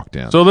second I walked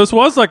in. So this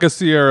was like a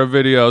Sierra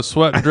video,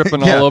 sweat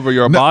dripping all over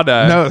your body.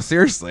 No,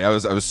 seriously. I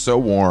was so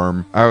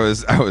warm. I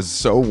was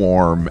so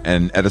warm,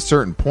 and at a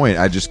certain point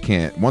I just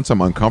can't, once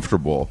I'm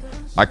uncomfortable,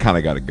 I kind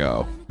of got to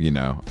go.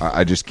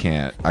 I just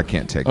can't. I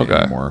can't take it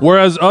anymore.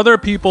 Whereas other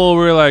people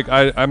were like,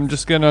 I'm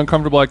just getting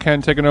uncomfortable. I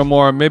can't take it no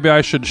more. Maybe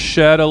I should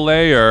shed a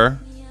layer.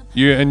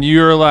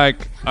 You're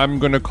like, I'm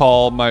going to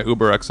call my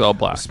Uber XL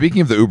Black.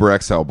 Speaking of the Uber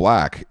XL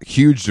Black,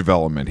 huge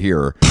development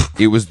here.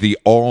 It was the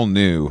all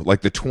new,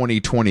 like the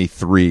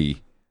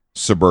 2023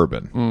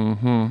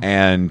 Suburban.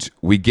 And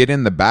we get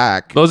in the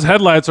back. Those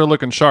headlights are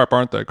looking sharp,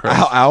 aren't they, Chris?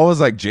 Al was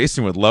like,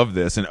 Jason would love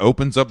this, and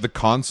opens up the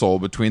console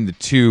between the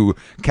two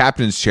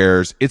captain's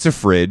chairs. It's a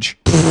fridge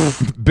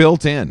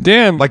built in.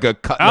 Damn. Like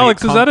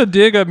Alex, is that a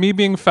dig at me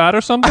being fat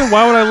or something?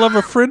 Why would I love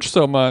a fridge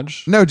so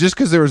much? No, just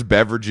because there was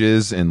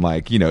beverages and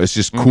it's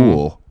just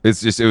cool.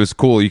 It was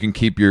cool. You can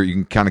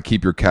kind of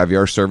keep your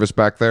caviar service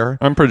back there.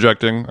 I'm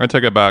projecting. I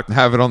take it back.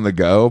 Have it on the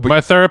go. But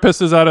my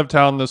therapist is out of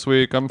town this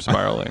week. I'm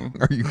spiraling.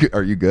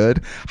 Are you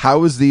good? How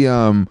was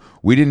the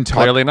we didn't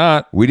talk Clearly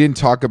not. We didn't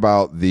talk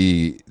about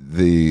the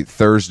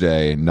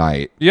Thursday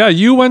night. Yeah,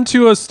 you went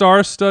to a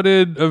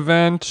star-studded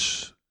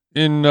event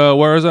in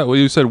where is that? Well,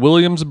 you said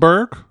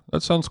Williamsburg.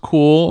 That sounds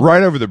cool.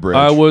 Right over the bridge.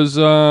 I was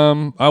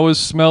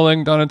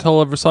smelling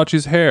Donatella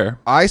Versace's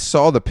hair. I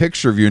saw the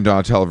picture of you and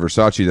Donatella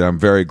Versace that I'm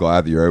very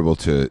glad that you're able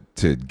to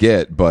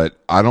get, but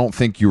I don't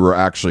think you were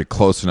actually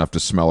close enough to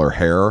smell her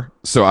hair.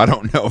 So I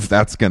don't know if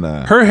that's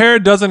gonna. Her hair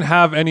doesn't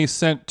have any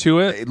scent to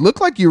it. It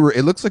looked like you were.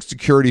 It looks like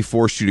security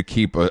forced you to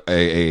keep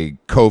a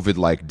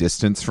COVID-like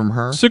distance from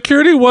her.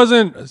 Security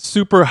wasn't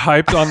super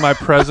hyped on my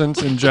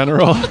presence in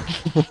general.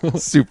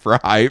 Super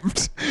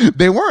hyped.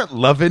 They weren't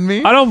loving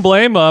me. I don't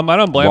blame them.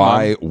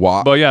 Why?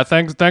 But yeah,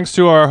 thanks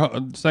to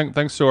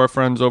our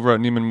friends over at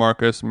Neiman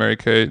Marcus, Mary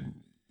Kate,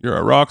 you're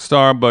a rock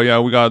star. But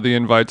yeah, we got the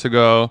invite to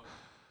go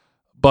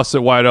bust it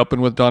wide open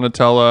with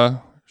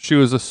Donatella. She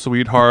was a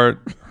sweetheart.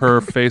 Her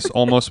face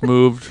almost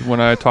moved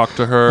when I talked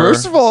to her.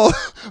 First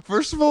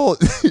of all,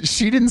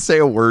 she didn't say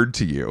a word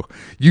to you.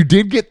 You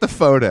did get the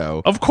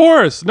photo. Of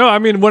course. No, I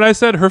mean, when I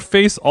said her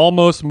face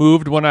almost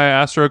moved when I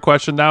asked her a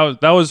question, that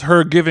was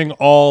her giving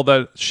all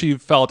that she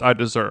felt I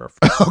deserved.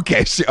 Okay,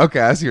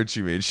 I see what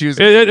you mean. She was,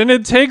 and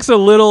it takes a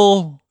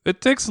little.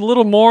 It takes a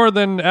little more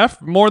than the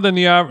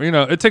average.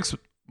 It takes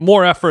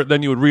more effort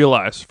than you would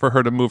realize for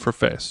her to move her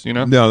face.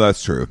 No,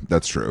 that's true.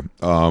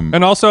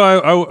 And also,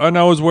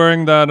 I was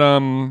wearing that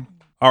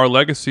Our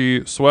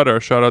Legacy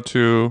sweater. Shout out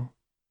to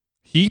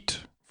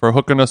Heat for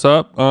hooking us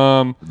up.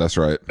 That's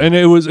right. And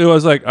it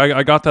was like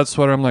I got that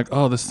sweater. I'm like,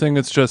 oh, this thing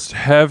is just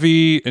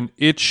heavy and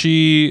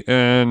itchy,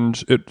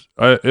 and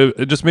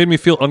it just made me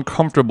feel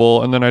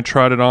uncomfortable. And then I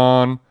tried it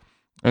on,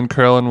 and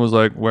Carolyn was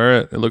like, wear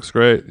it. It looks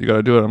great. You got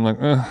to do it. I'm like,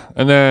 ugh.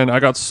 And then I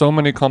got so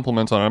many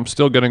compliments on it. I'm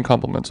still getting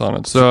compliments on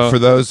it. So for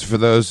those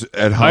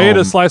at home, I ate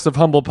a slice of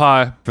humble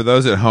pie. For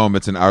those at home,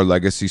 it's an Our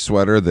Legacy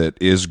sweater that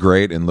is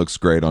great and looks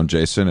great on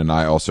Jason. And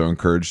I also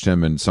encouraged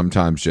him. And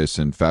sometimes,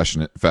 Jason,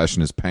 fashion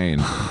is pain,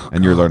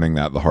 and you're learning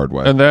that the hard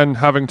way. And then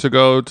having to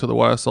go to the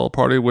YSL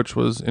party, which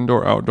was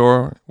indoor,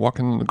 outdoor,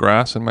 walking in the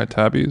grass in my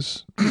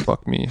tabbies.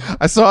 Fuck me.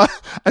 I saw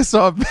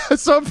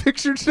a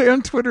picture today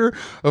on Twitter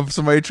of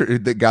somebody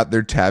that got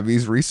their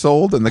tabbies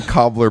resoled, and the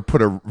cobbler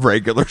put a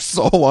regular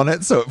sole on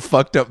it, so it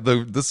fucked up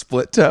the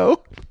split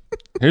toe.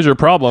 Here's your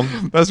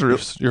problem. That's real.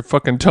 Your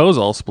fucking toes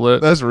all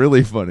split. That's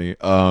really funny.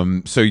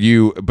 But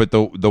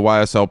the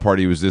YSL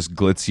party was this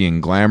glitzy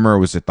and glamour.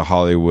 Was it the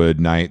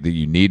Hollywood night that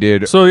you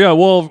needed? So yeah,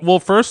 well,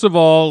 first of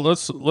all,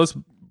 let's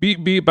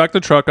beat back the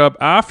truck up.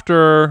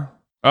 After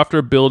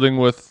building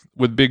with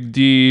Big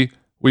D,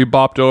 we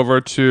bopped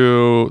over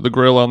to the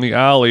grill on the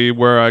alley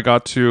where I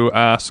got to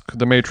ask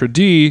the maitre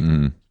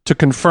d' to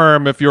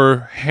confirm if your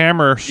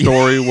hammer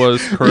story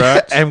was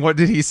correct. And what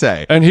did he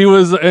say? And he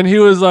was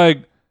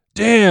like,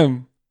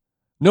 "Damn,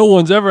 no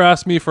one's ever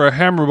asked me for a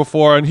hammer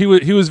before." And he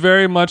was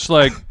very much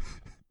like,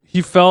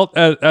 he felt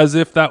as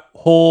if that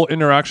whole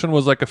interaction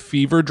was like a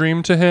fever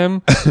dream to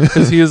him,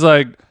 because he was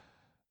like,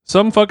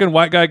 some fucking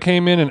white guy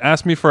came in and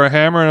asked me for a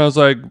hammer, and I was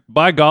like,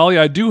 by golly,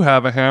 I do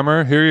have a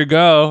hammer. Here you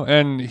go.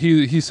 And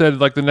he said,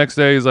 like, the next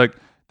day, he's like,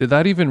 did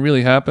that even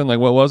really happen? Like,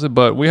 what was it?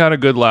 But we had a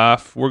good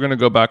laugh. We're going to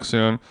go back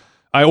soon.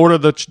 I ordered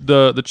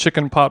the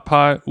chicken pot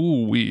pie.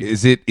 Ooh wee.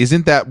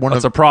 Isn't that one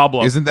That's of a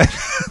problem. Isn't that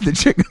the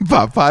chicken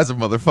pot pie is a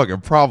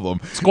motherfucking problem?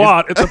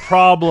 Squat, it's a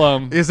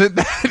problem. Isn't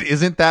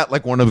that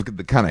like one of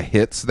the kind of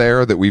hits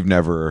there that we've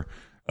never?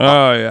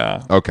 Oh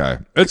yeah. Okay.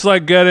 It's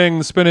like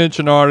getting spinach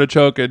and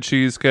artichoke at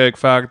Cheesecake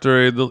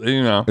Factory.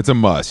 It's a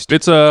must.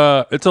 It's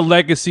a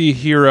legacy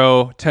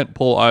hero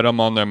tentpole item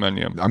on their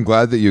menu. I'm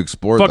glad that you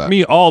explored that. Fuck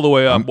me all the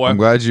way up, boy. I'm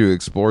glad you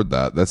explored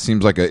that. That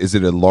seems like is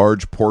it a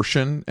large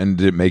portion, and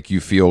did it make you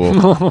feel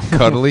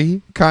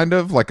cuddly, kind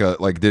of?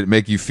 Did it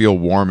make you feel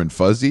warm and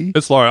fuzzy?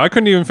 It's large. I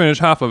couldn't even finish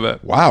half of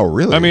it. Wow,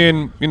 really? I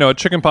mean, a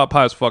chicken pot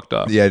pie is fucked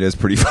up. Yeah, it is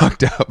pretty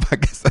fucked up. I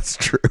guess that's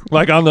true.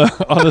 Like on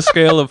the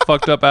scale of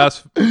fucked up ass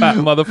fat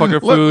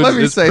motherfucker foods,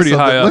 it's pretty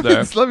high up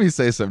there. Let me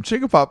say something.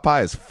 Chicken pot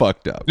pie is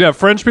fucked up. Yeah,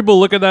 French people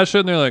look at that shit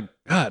and they're like,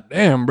 God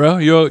damn, bro,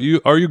 are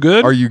you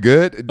good? Are you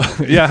good?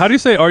 Yeah, how do you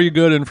say "are you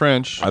good" in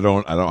French? I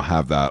don't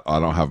have that. I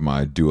don't have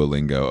my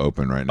Duolingo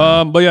open right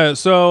now. But yeah,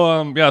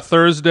 so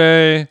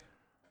Thursday,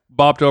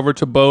 bopped over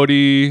to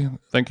Bodie.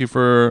 Thank you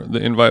for the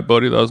invite,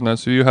 Bodie. That was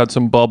nice of you. Had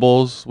some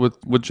bubbles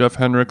with Jeff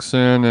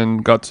Hendrickson,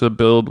 and got to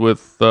build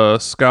with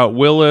Scout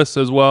Willis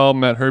as well.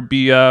 Met her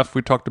BF.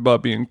 We talked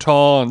about being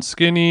tall and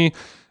skinny,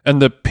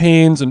 and the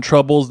pains and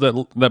troubles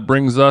that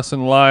brings us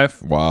in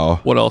life.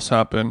 Wow. What else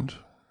happened?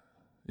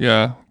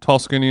 Yeah, tall,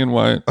 skinny, and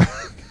white.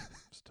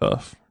 It's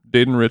tough.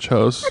 dating rich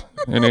hoes.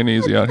 It ain't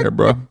easy out here,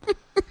 bro.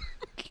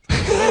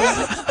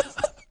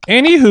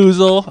 Any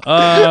hoozle.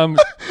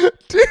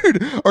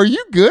 Dude, are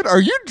you good? Are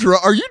you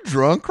drunk? Are you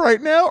drunk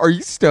right now? Are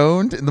you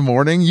stoned in the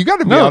morning? You got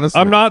to be honest.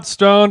 I'm not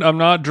stoned. I'm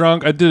not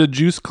drunk. I did a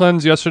juice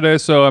cleanse yesterday,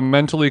 so I'm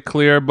mentally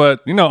clear.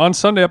 But on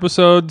Sunday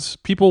episodes,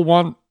 people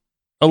want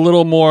a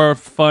little more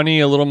funny,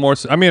 a little more.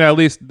 I mean, at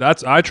least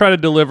I try to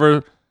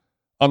deliver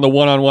on the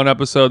one-on-one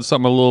episodes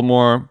something a little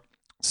more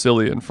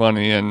silly and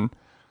funny and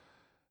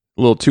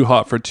a little too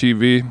hot for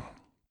TV.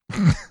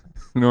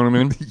 You know what I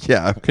mean?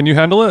 Yeah. Can you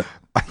handle it?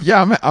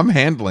 Yeah, I'm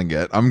handling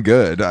it. I'm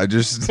good. I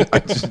just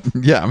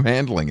yeah, I'm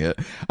handling it.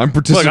 I'm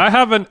participating.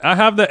 Look, I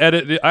have the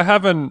edit. I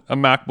have a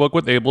MacBook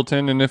with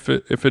Ableton, and if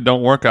it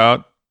don't work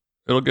out,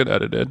 it'll get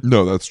edited.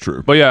 No, that's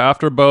true. But yeah,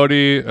 after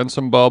Bodhi and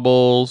some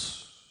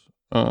bubbles,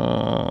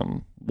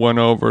 went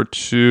over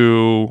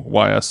to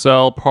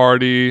YSL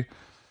party.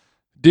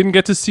 Didn't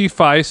get to see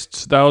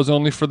Feist. That was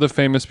only for the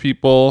famous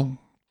people.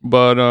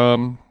 But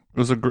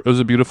it was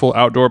a beautiful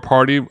outdoor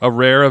party, a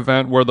rare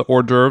event where the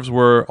hors d'oeuvres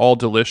were all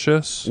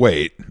delicious.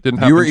 Wait, didn't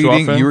happen too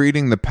often. You were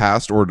eating the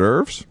past hors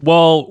d'oeuvres?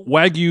 Well,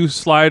 Wagyu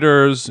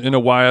sliders in a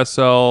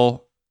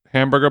YSL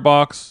hamburger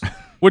box,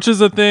 which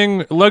is a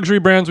thing. Luxury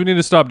brands, we need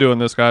to stop doing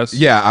this, guys.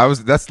 Yeah,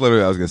 that's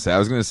literally what I was gonna say. I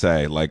was gonna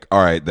say, like,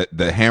 all right,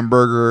 the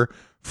hamburger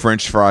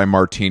French fry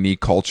martini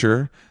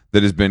culture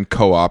that has been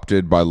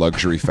co-opted by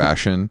luxury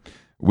fashion.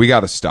 We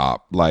got to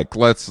stop. Like,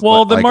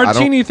 the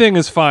martini thing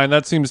is fine.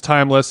 That seems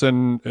timeless,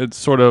 and it's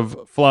sort of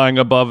flying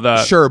above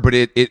that. Sure, but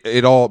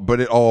it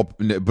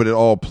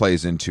all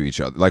plays into each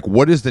other. Like,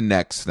 what is the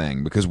next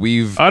thing? Because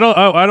I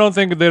don't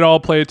think they'd all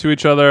play to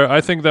each other.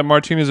 I think that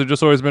martinis have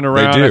just always been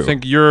around. They do. I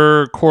think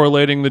you're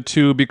correlating the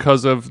two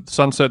because of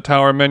Sunset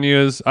Tower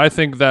menus. I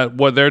think that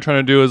what they're trying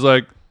to do is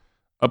like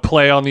a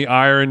play on the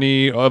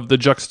irony of the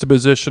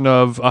juxtaposition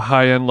of a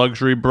high-end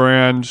luxury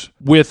brand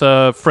with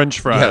a French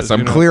fries. Yes,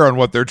 I'm clear on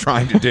what they're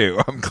trying to do.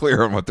 I'm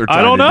clear on what they're trying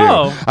I don't to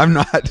know.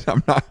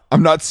 do.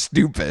 I'm not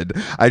stupid.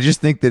 I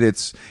just think that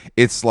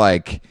it's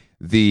like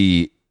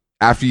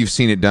after you've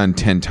seen it done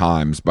 10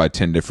 times by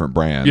 10 different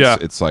brands,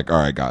 it's like, all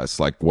right, guys,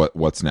 like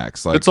what's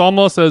next? Like, it's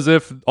almost as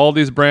if all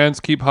these brands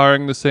keep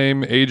hiring the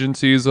same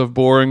agencies of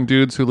boring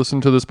dudes who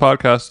listen to this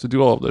podcast to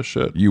do all of this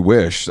shit. You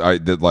wish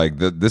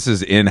this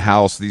is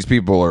in-house.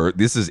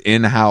 This is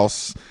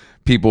in-house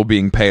people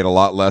being paid a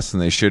lot less than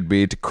they should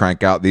be to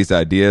crank out these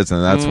ideas,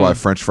 and that's why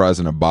French fries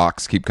in a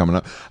box keep coming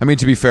up. I mean,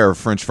 to be fair,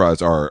 French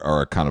fries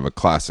are kind of a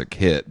classic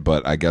hit,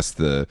 but I guess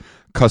the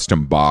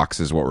custom box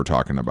is what we're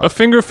talking about. A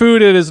finger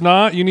food it is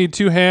not. You need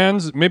 2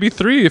 hands, maybe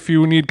 3 if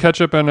you need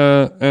ketchup and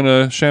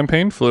a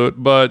champagne flute.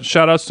 But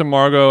shout outs to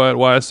Margot at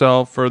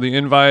YSL for the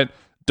invite.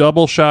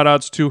 Double shout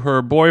outs to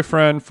her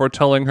boyfriend for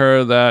telling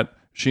her that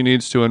she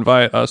needs to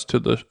invite us to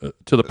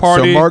the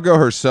party. So Margot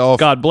herself,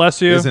 God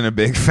bless you, isn't a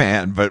big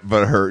fan, but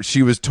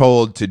she was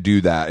told to do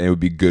that and it would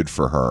be good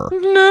for her.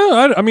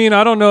 No, I mean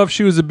I don't know if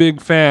she was a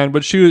big fan,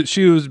 but she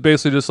was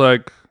basically just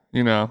like,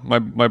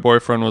 my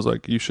boyfriend was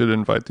like, you should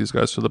invite these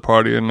guys to the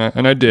party, and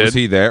I did. Was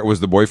he there? Was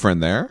the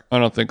boyfriend there? I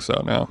don't think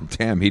so, no.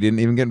 Damn, he didn't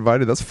even get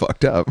invited? That's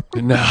fucked up.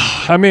 No.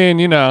 I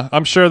mean,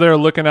 I'm sure they're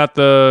looking at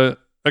the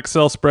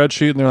Excel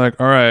spreadsheet, and they're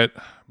like, all right,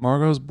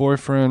 Margot's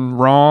boyfriend,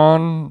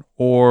 Ron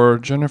or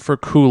Jennifer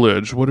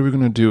Coolidge, what are we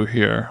going to do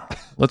here?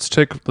 Let's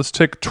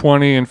take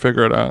 20 and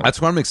figure it out.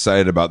 That's why I'm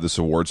excited about this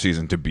award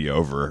season to be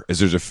over. Is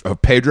there's a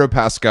Pedro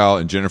Pascal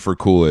and Jennifer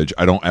Coolidge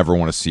I don't ever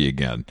want to see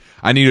again.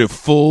 I need a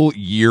full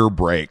year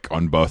break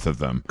on both of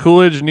them.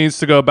 Coolidge needs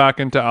to go back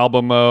into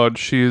album mode.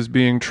 She's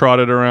being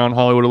trotted around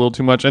Hollywood a little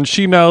too much, and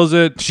she knows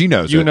it. She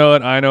knows it. You know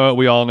it. I know it.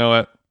 We all know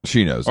it.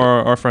 She knows it.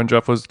 Our friend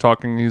Jeff was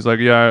talking. He's like,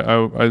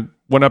 yeah, I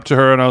went up to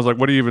her and I was like,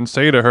 what do you even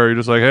say to her? You're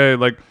just like, hey,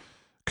 like,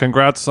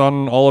 congrats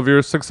on all of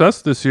your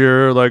success this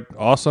year. Like,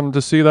 awesome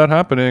to see that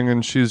happening.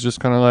 And she's just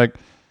kind of like,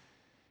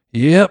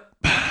 yep.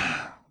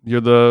 You're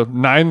the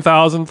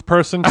 9,000th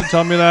person to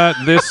tell me that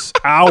this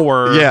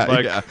hour.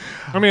 Yeah.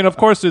 I mean, of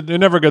course, it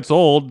never gets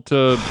old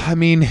to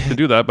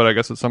do that, but I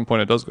guess at some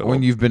point it does go when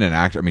old. You've been an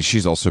actor. I mean,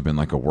 she's also been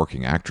like a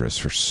working actress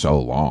for so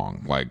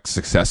long, like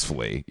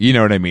successfully. You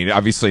know what I mean?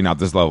 Obviously not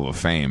this level of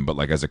fame, but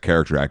like as a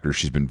character actor,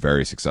 she's been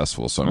very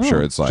successful. So I'm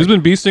sure it's like she's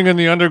been beasting in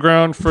the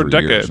underground for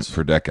decades.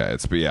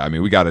 But yeah, I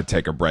mean, we got to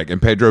take a break.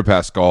 And Pedro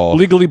Pascal,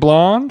 Legally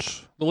Blonde.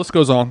 The list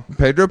goes on.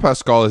 Pedro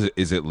Pascal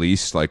is at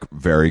least like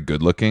very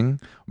good looking,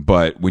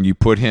 but when you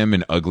put him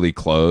in ugly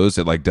clothes,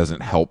 it like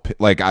doesn't help.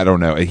 Like, I don't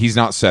know. He's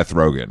not Seth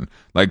Rogen.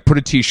 Like, put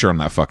a t-shirt on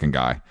that fucking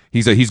guy.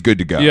 He's good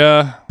to go.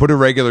 Yeah. Put a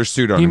regular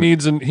suit on him.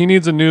 He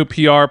needs a new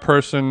PR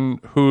person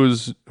who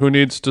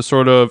needs to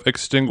sort of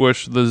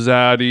extinguish the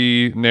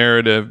zaddy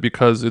narrative,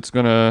 because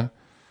the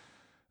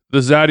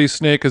zaddy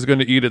snake is going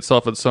to eat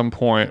itself at some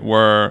point,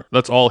 where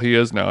that's all he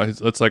is now.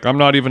 It's like, I'm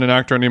not even an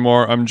actor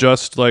anymore. I'm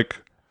just like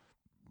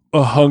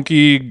a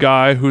hunky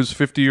guy who's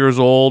 50 years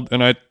old,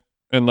 and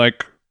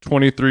like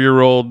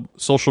 23-year-old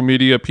social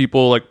media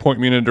people like point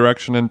me in a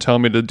direction and tell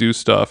me to do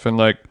stuff, and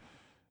like,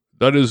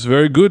 that is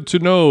very good to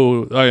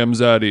know I am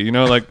zaddy,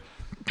 like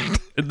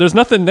There's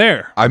nothing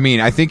there. I mean,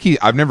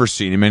 I've never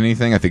seen him in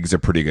anything. I think he's a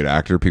pretty good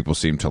actor. People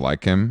seem to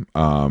like him.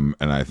 And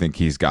I think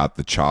he's got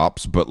the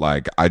chops, but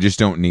like, I just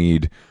don't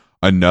need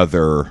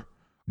another,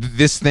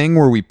 this thing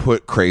where we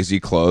put crazy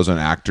clothes on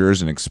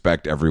actors and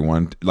expect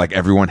everyone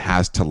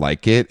has to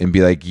like it and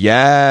be like,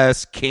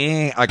 yes,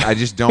 king. Like, I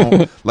just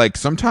don't like,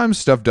 sometimes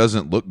stuff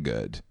doesn't look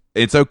good.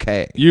 It's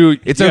okay.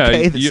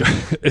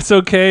 It's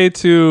okay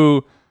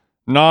to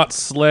not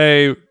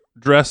slay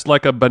dressed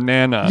like a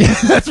banana. Yeah,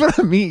 that's what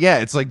I mean. Yeah,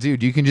 it's like,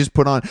 dude, you can just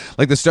put on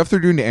like the stuff they're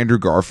doing to Andrew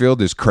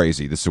Garfield is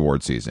crazy this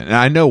award season, and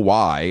I know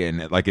why.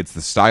 And like, it's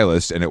the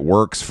stylist, and it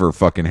works for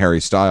fucking Harry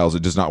Styles.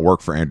 It does not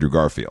work for Andrew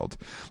Garfield.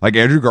 Like,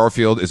 Andrew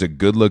Garfield is a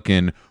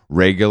good-looking,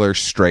 regular,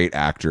 straight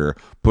actor.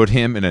 Put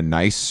him in a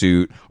nice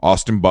suit,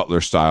 Austin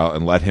Butler style,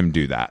 and let him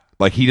do that.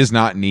 Like, he does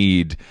not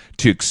need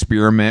to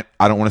experiment.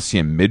 I don't want to see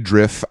him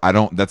midriff.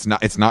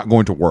 It's not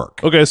going to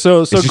work. Okay,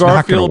 so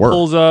Garfield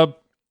pulls up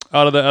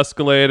out of the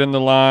Escalade in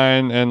the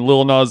line, and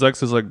Lil Nas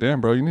X is like,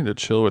 "Damn, bro, you need to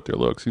chill with your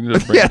looks. You need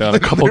to bring it down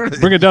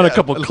a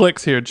couple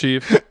clicks here,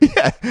 Chief."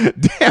 Yeah,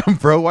 damn,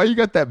 bro, why you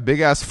got that big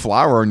ass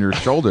flower on your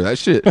shoulder? That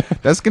shit,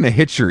 that's gonna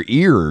hit your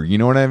ear. You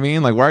know what I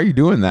mean? Like, why are you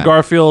doing that?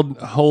 Garfield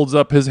holds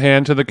up his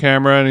hand to the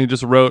camera, and he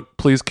just wrote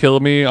 "Please kill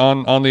me"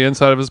 on the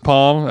inside of his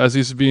palm as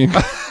he's being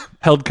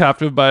held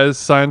captive by his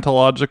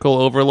Scientological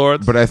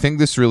overlords. But I think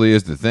this really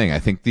is the thing. I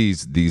think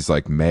these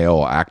like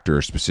male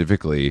actors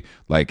specifically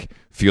like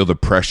feel the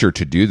pressure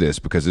to do this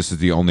because this is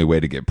the only way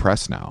to get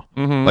press now.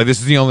 Mm-hmm. Like,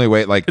 this is the only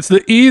way. Like, it's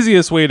the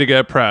easiest way to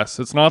get press.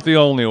 It's not the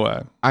only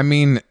way. I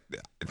mean,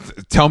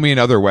 tell me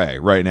another way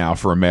right now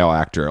for a male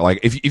actor. Like,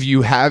 if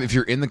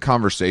you're in the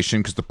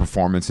conversation because the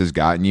performance has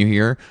gotten you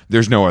here,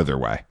 there's no other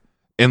way.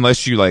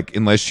 Unless you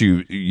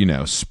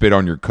spit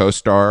on your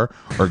co-star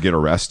or get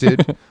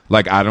arrested.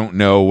 Like, I don't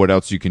know what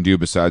else you can do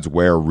besides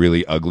wear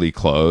really ugly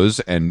clothes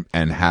and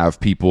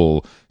have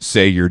people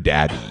say you're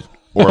daddy.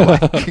 Or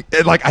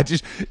like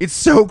it's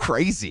so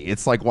crazy.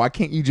 It's like, why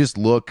can't you just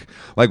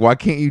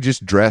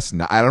dress?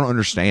 I don't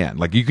understand.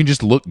 Like, you can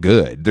just look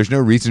good. There's no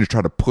reason to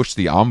try to push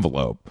the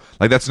envelope.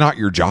 Like, that's not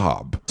your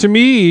job. To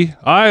me,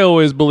 I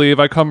always believe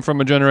I come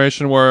from a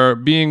generation where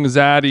part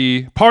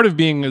of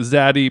being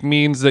zaddy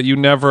means that you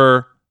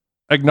never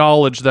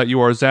acknowledge that you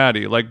are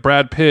zaddy. Like,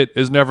 Brad Pitt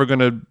is never going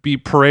to be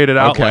paraded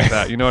out like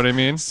that. You know what I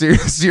mean? So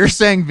you're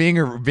saying being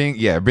a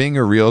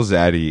real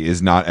zaddy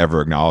is not ever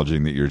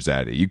acknowledging that you're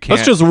zaddy. You can't.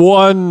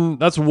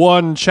 That's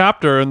one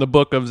chapter in the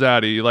book of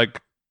zaddy.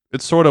 Like,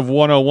 it's sort of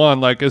 101.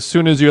 Like, as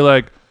soon as you're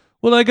like,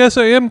 well, I guess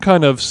I am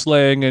kind of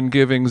slaying and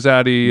giving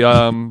zaddy.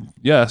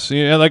 Yes.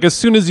 Yeah, like, as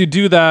soon as you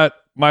do that,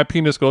 my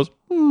penis goes,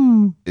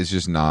 It's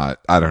just not,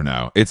 I don't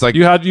know. It's like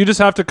you just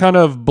have to kind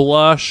of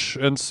blush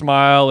and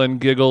smile and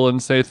giggle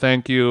and say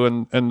thank you,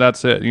 and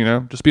that's it,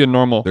 just be a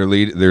normal. They're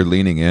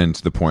leaning in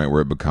to the point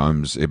where it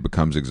becomes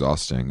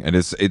exhausting, and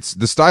it's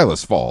the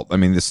stylist's fault. I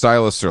mean, the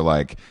stylists are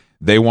like,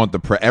 they want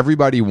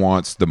everybody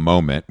wants the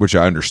moment, which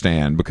I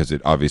understand because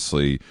it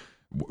obviously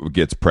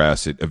gets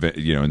press. It,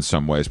 in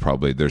some ways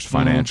probably there's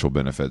financial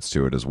benefits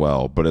to it as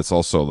well, but it's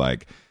also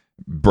like,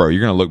 bro,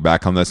 you're gonna look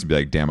back on this and be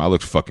like, damn, I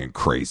looked fucking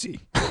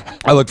crazy.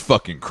 I looked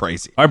fucking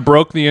crazy. I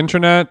broke the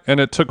internet and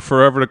it took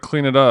forever to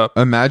clean it up.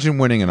 Imagine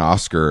winning an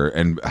Oscar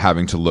and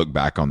having to look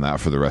back on that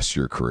for the rest of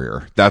your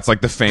career. That's like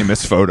the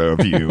famous photo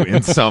of you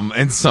in some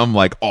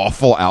like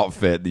awful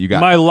outfit that you got.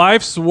 My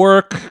life's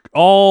work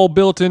all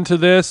built into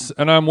this,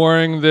 and I'm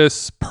wearing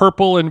this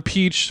purple and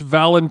peach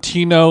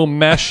Valentino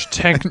mesh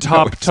tank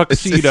top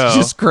tuxedo. It's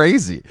just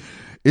crazy.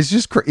 It's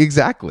just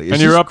exactly. It's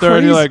and you're just up there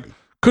and you're like,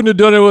 couldn't have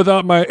done it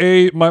without my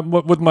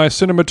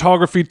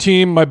cinematography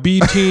team, my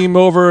B team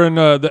over in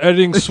the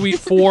editing suite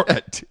 4.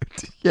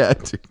 Yeah,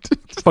 dude.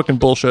 It's fucking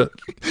bullshit.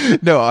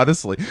 No,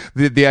 honestly,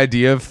 the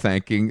idea of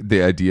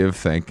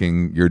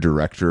thanking your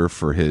director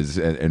for his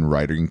and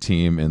writing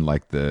team in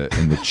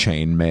the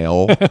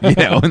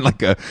chainmail, in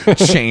like a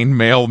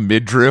chainmail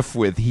midriff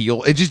with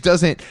heel. It just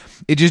doesn't.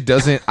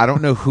 I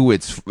don't know who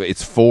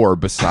it's for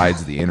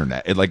besides the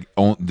internet.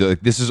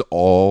 This is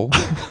all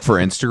for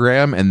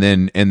Instagram,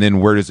 and then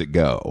where does it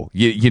go?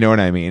 You know what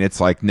I mean? It's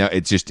like, no,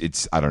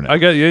 it's I don't know. I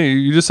get you.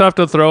 You just have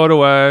to throw it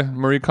away,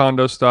 Marie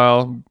Kondo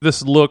style.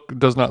 This look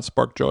does not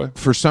spark joy.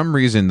 For some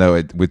reason,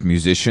 though, with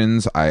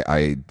musicians,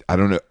 I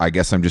don't know. I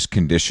guess I'm just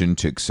conditioned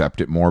to accept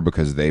it more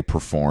because they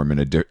perform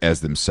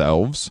as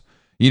themselves.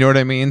 You know what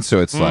I mean? So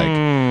it's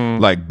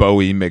like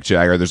Bowie, Mick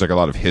Jagger. There's like a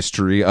lot of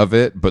history of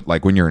it, but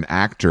like when you're an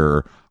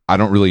actor, I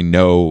don't really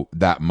know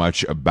that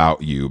much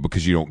about you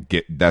because you don't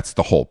get. That's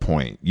the whole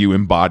point. You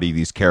embody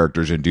these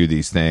characters and do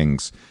these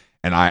things,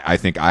 and I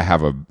think I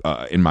have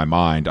in my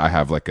mind, I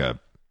have like a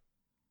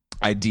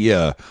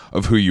idea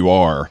of who you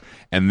are,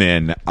 and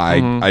then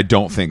I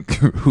don't think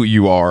who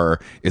you are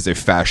is a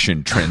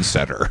fashion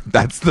trendsetter.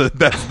 That's the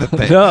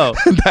thing. No,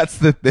 that's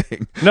the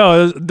thing.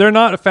 No, they're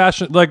not a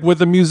fashion. Like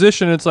with a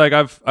musician, it's like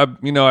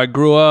I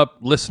grew up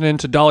listening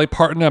to Dolly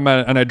Parton,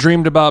 and I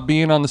dreamed about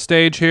being on the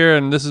stage here,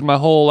 and this is my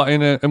whole.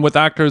 And with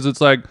actors,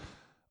 it's like,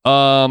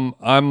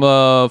 I'm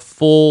a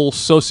full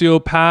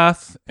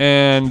sociopath,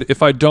 and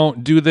if I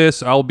don't do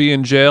this, I'll be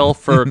in jail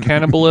for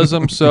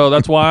cannibalism. So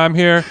that's why I'm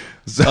here.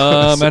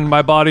 And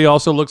my body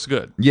also looks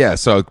good. Yeah,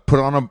 so put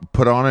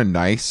on a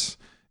nice,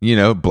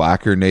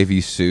 black or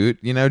navy suit.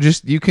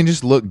 You can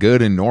just look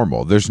good and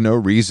normal. There's no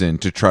reason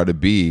to try to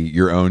be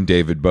your own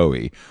David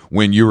Bowie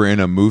when you were in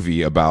a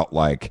movie about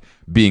like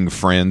being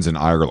friends in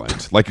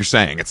Ireland. Like you're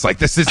saying, it's like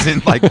this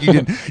isn't like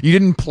you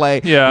didn't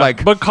play. Yeah,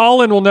 like but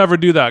Colin will never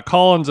do that.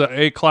 Colin's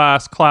an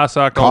class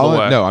act all the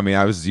way. No, I mean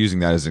I was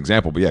using that as an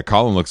example, but yeah,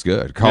 Colin looks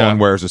good. Colin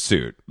wears a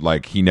suit.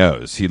 Like he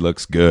knows he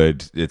looks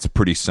good. It's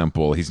pretty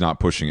simple. He's not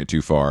pushing it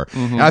too far.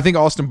 And I think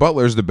Austin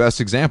Butler is the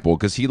best example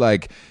because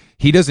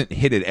he doesn't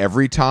hit it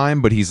every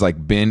time, but he's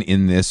like been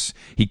in this.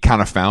 He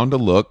kind of found a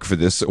look for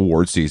this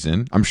award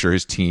season. I'm sure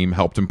his team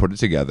helped him put it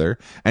together,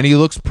 and he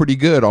looks pretty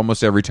good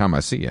almost every time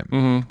I see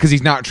him because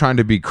he's not trying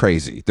to be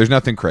crazy. There's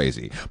nothing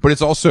crazy, but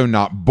it's also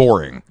not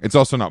boring. It's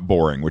also not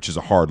boring, which is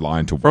a hard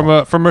line to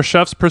walk. From a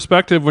chef's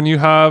perspective, when you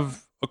have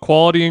a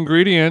quality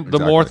ingredient, the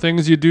more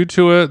things you do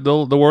to it,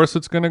 the worse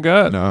it's going to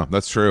get. No,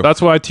 that's true.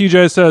 That's why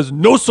TJ says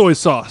no soy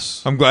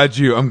sauce. I'm glad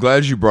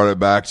you brought it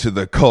back to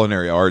the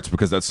culinary arts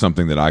because that's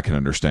something that I can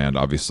understand.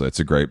 Obviously, it's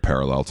a great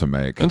parallel to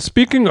make. And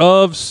speaking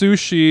of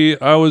sushi,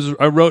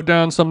 I wrote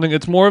down something.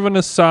 It's more of an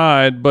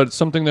aside, but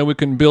something that we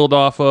can build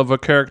off of a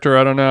character.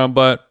 I don't know,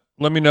 but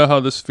let me know how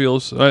this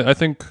feels. I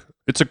think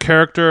it's a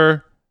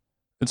character.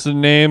 It's the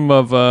name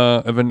of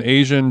an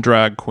Asian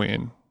drag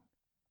queen.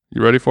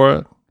 You ready for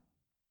it?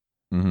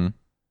 Mm-hmm.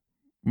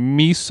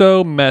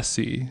 Miso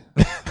Messy.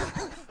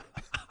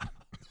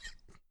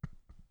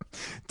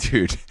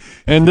 Dude.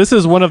 And this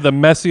is one of the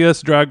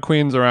messiest drag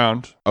queens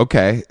around.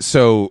 Okay,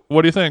 so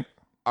what do you think?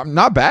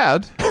 Not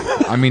bad.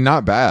 I mean,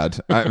 not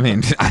bad. I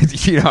mean,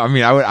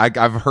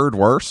 I've heard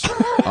worse.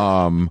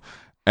 And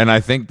I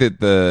think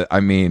that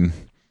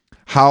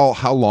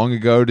how long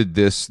ago did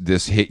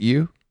this hit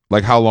you?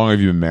 Like, how long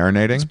have you been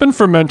marinating? It's been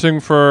fermenting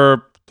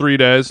for 3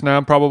 days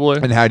now, probably.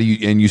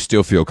 And you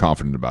still feel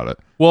confident about it?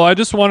 Well, I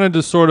just wanted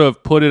to sort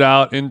of put it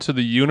out into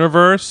the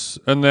universe,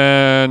 and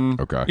then,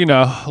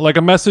 like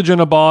a message in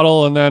a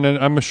bottle, and then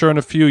I'm sure in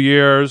a few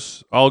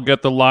years, I'll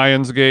get the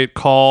Lionsgate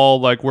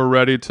call, like, we're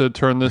ready to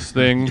turn this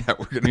thing, yeah,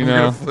 we're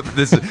gonna flip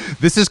this.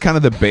 This is kind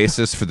of the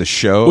basis for the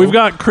show. We've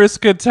got Chris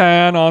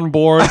Kattan on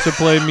board to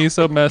play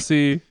Miso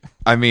Messy.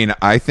 I mean,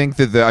 I think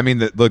that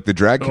the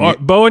drag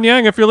community, Bo and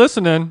Yang, if you're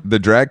listening, the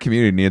drag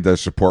community need their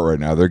support right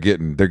now. They're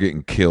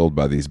getting killed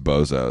by these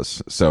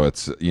bozos. So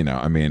it's I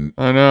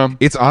know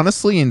it's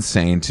honestly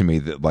insane to me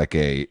that like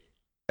a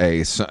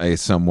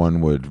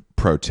someone would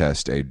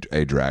protest a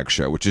drag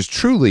show, which is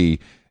truly,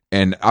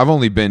 and I've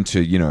only been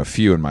to a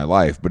few in my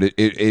life, but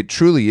it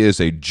truly is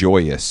a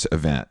joyous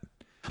event.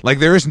 Like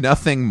there is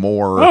nothing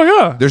more. Oh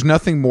yeah, there's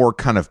nothing more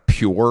kind of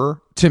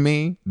pure to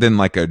me than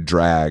like a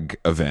drag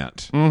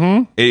event.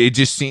 Mm-hmm.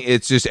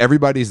 It's just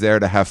everybody's there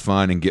to have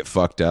fun and get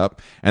fucked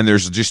up, and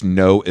there's just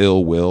no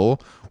ill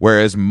will.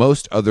 Whereas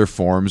most other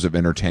forms of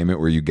entertainment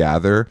where you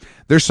gather,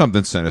 there's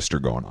something sinister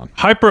going on.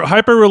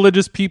 Hyper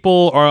religious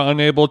people are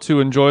unable to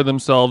enjoy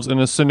themselves in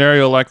a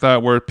scenario like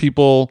that where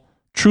people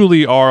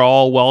truly are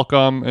all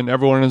welcome and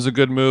everyone is in a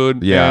good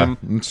mood. Yeah,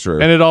 that's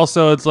true. And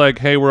it's like,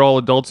 hey, we're all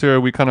adults here.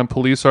 We kind of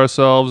police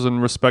ourselves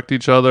and respect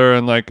each other.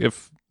 And like,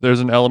 if there's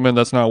an element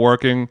that's not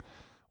working,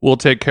 we'll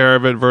take care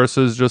of it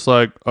versus just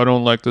like, I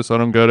don't like this. I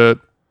don't get it.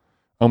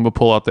 I'm going to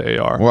pull out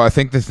the AR. Well, I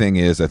think the thing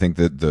is, I think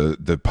that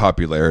the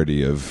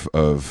popularity of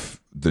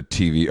the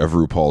TV, of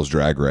RuPaul's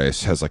Drag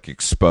Race has like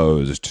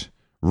exposed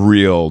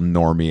real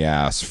normie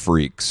ass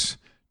freaks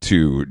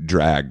to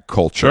drag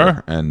culture,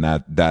 sure. And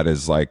that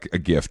is like a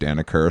gift and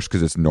a curse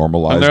because it's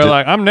normalized. And they're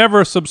like, I'm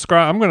never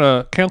subscribed. I'm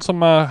gonna cancel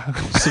my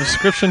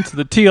subscription to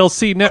the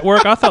TLC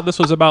network. I thought this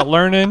was about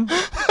learning.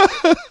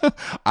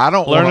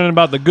 Learning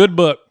about the good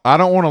book. I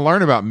don't want to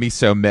learn about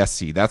Miso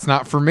Messy. That's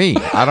not for me.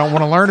 I don't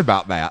want to learn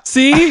about that.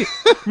 See,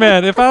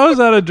 man, if I was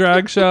at a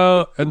drag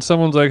show and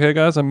someone's like, "Hey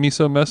guys, I'm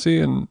Miso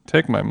Messy," and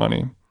take my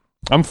money,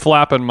 I'm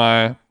flapping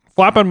my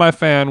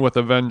fan with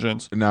a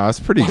vengeance. No, it's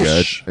pretty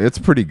good. It's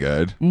pretty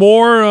good.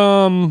 More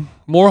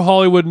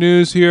Hollywood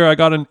news here. I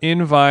got an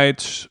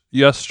invite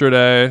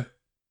yesterday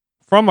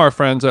from our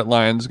friends at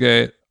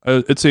Lionsgate.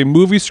 It's a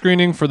movie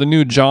screening for the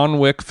new John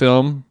Wick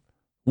film,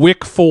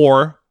 Wick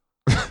 4.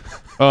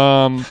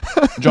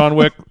 John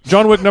Wick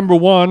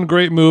 #1,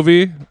 great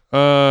movie.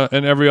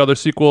 And every other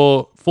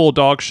sequel, full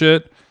dog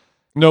shit.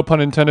 No pun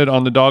intended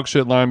on the dog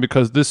shit line,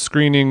 because this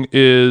screening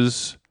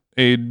is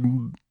a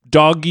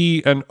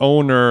doggy and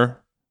owner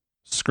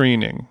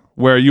screening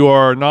where you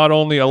are not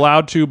only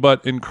allowed to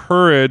but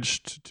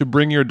encouraged to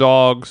bring your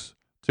dogs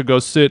to go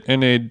sit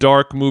in a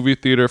dark movie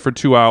theater for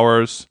 2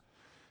 hours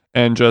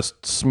and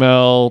just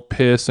smell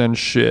piss and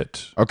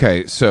shit.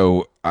 Okay,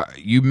 so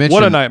you mentioned,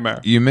 what a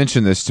nightmare. You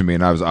mentioned this to me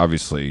and I was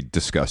obviously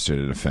disgusted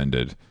and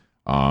offended.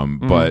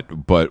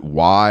 But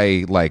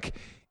why, like,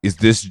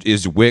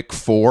 is Wick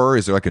 4,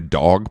 is there like a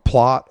dog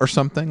plot or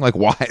something? Like,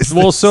 why is this?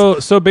 Well,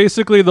 so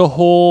basically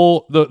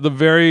the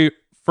very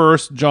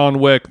first John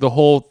Wick, the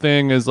whole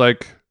thing is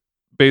like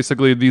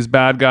basically these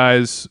bad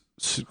guys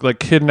like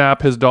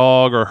kidnap his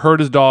dog or hurt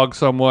his dog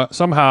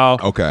somehow.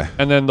 Okay.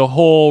 And then the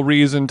whole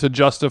reason to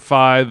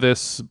justify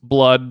this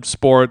blood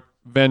sport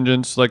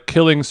vengeance, like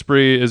killing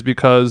spree, is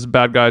because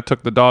bad guy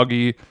took the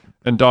doggy,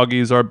 and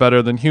doggies are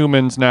better than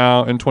humans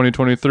now in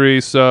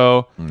 2023.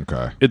 So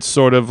it's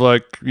sort of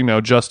like,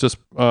 justice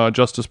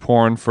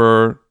porn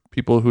for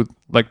people who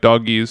like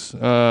doggies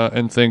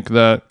and think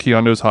that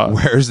Keanu's hot.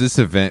 Where is this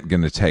event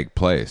going to take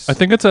place? I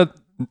think it's at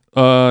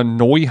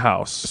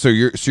Neuhaus. So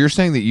you're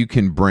saying that you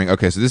can bring, so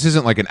this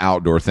isn't like an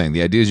outdoor thing.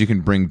 The idea is you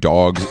can bring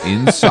dogs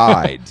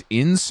inside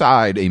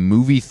a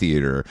movie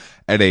theater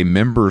at a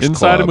members club.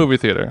 Inside a movie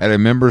theater. At a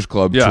members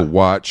club to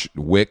watch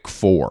Wick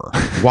 4.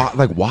 What?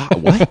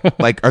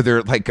 What?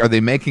 Are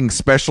they making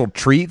special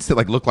treats that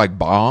like look like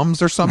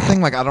bombs or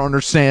something? Like, I don't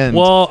understand.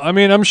 Well, I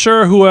mean, I'm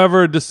sure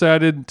whoever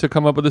decided to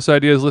come up with this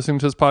idea is listening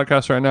to this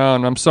podcast right now,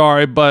 and I'm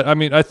sorry, but I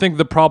mean, I think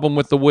the problem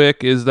with the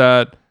Wick is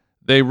that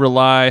they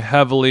rely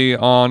heavily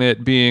on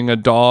it being a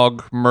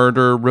dog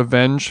murder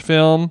revenge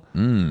film.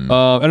 And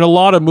a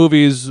lot of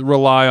movies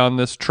rely on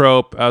this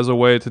trope as a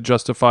way to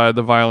justify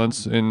the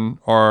violence in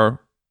our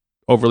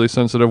overly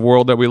sensitive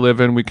world that we live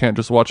in. We can't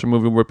just watch a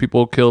movie where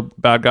people kill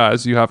bad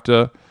guys.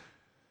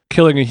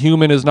 Killing a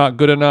human is not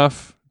good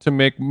enough to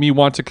make me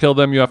want to kill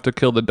them. You have to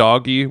kill the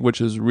doggy,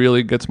 which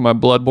really gets my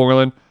blood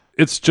boiling.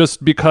 It's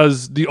just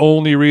because the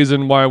only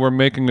reason why we're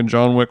making a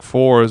John Wick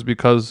 4 is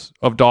because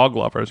of dog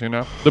lovers,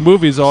 The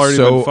movie's already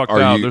been fucked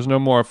out. There's no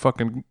more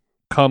fucking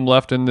cum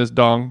left in this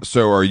dong.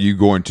 So are you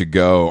going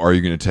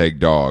to take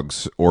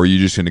dogs, or are you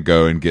just going to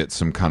go and get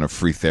some kind of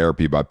free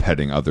therapy by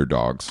petting other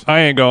dogs?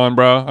 I ain't going,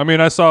 bro. I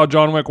mean, I saw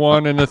John Wick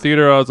 1 in the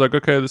theater. I was like,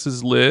 okay, this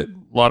is lit.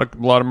 A lot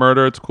of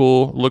murder. It's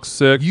cool. It looks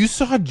sick. You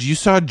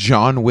saw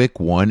John Wick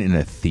 1 in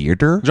a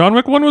theater? John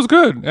Wick 1 was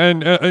good.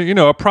 And,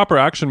 a proper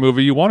action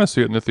movie, you want to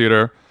see it in the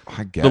theater.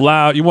 I get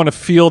you want to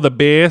feel the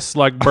bass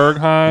like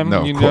Bergheim.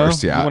 No, of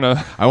course,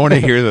 yeah. I want to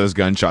hear those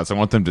gunshots. I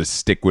want them to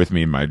stick with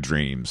me in my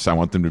dreams. I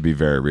want them to be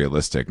very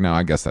realistic. No,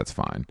 I guess that's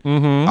fine.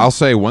 I'll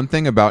say one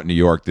thing about New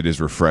York that is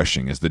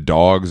refreshing is the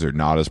dogs are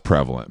not as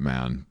prevalent,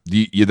 man.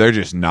 They're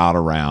just not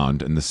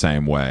around in the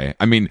same way.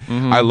 I mean,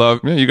 I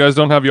love... Yeah, you guys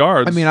don't have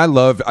yards. I mean,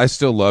 I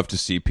still love to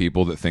see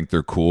people that think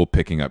they're cool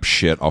picking up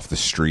shit off the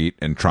street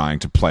and trying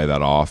to play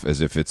that off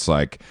as if it's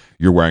like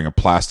you're wearing a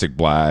plastic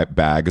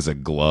bag as a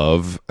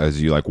glove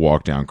as you like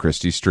walk down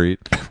Christie Street.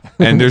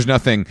 And there's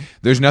nothing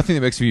that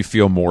makes me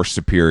feel more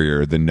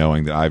superior than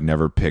knowing that I've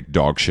never picked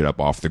dog shit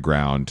up off the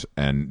ground,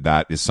 and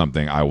that is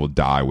something I will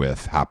die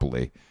with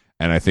happily.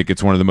 And I think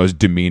it's one of the most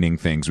demeaning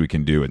things we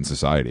can do in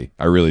society.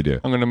 I really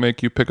do. I'm going to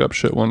make you pick up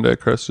shit one day,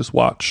 Chris. Just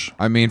watch.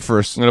 I mean, I'm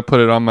going to put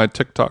it on my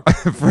TikTok.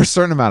 For a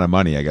certain amount of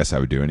money, I guess I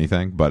would do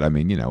anything. But I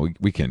mean,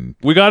 we can...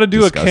 We got to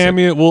do a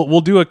cameo.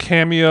 We'll do a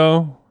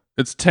cameo.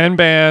 It's 10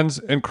 bands,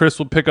 and Chris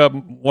will pick up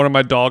one of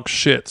my dog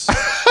shits.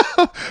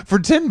 For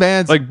 10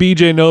 bands, like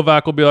BJ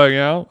Novak will be like,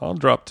 yeah, I'll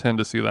drop 10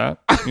 to see that.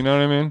 You know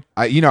what I mean?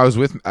 I was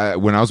with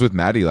when I was with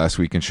Maddie last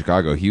week in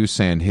Chicago. He was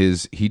saying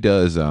he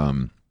does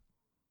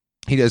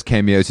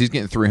cameos. He's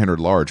getting 300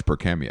 large per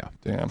cameo.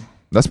 Damn,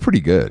 that's pretty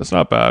good. That's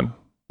not bad.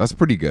 That's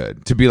pretty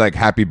good to be like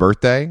happy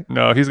birthday.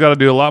 No, he's got to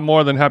do a lot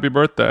more than happy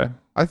birthday.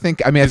 I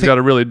think he's got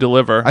to really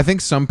deliver. I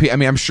think some people. I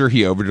mean, I'm sure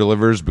he over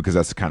delivers because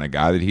that's the kind of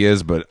guy that he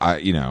is. But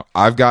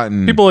I've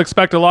gotten people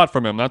expect a lot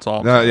from him. That's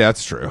all. Yeah,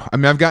 that's true. I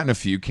mean, I've gotten a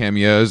few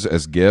cameos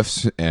as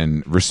gifts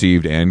and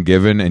received and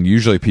given, and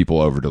usually people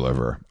over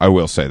deliver. I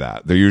will say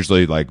that they're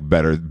usually like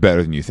better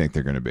than you think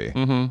they're going to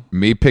be.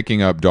 Me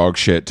picking up dog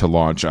shit to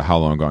launch a How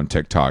Long Gone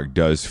TikTok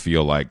does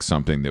feel like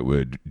something that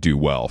would do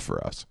well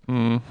for us.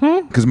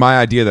 Because my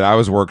idea that I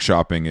was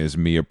workshopping is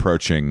me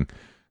approaching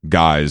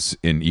guys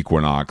in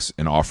Equinox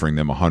and offering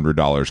them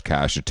 $100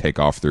 cash to take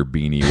off their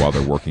beanie while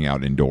they're working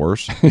out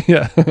indoors.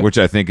 Yeah. Which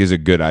I think is a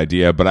good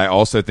idea, but I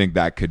also think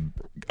that could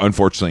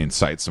unfortunately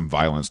incite some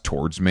violence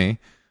towards me,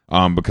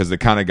 because the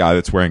kind of guy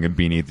that's wearing a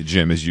beanie at the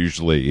gym is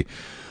usually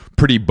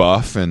pretty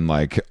buff, and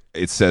like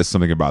it says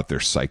something about their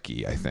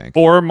psyche, I think.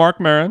 Or Mark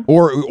Maron.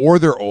 Or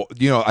they're,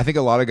 I think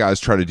a lot of guys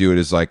try to do it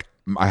as like,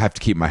 I have to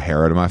keep my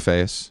hair out of my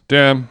face.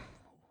 Damn.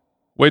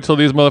 Wait till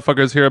these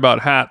motherfuckers hear about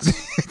hats.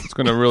 It's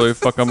going to really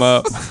fuck them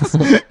up.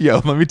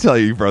 Yo, let me tell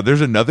you, bro, there's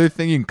another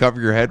thing you can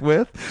cover your head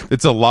with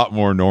that's a lot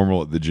more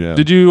normal at the gym.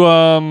 Did you,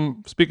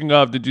 speaking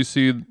of, did you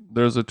see,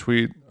 there's a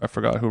tweet, I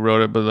forgot who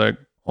wrote it, but like,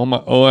 oh my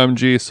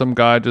OMG, some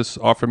guy just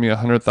offered me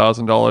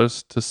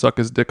 $100,000 to suck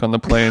his dick on the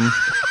plane.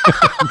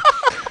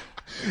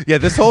 Yeah,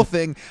 this whole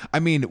thing, I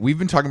mean, we've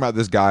been talking about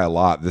this guy a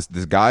lot. This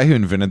guy who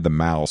invented the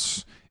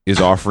mouse is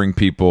offering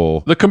people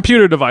the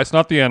computer device,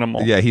 not the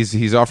animal. Yeah,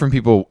 he's offering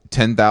people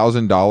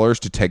 $10,000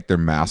 to take their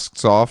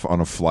masks off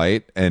on a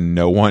flight, and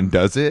no one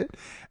does it.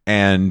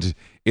 And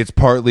it's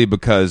partly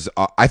because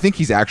I think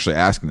he's actually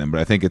asking them,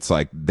 but I think it's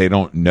like they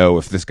don't know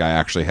if this guy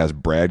actually has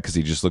bread because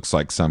he just looks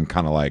like some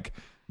kind of like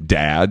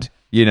dad.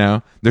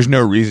 There's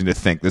no reason to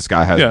think this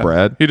guy has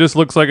bread. He just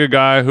looks like a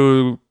guy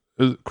who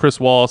Chris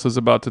Wallace is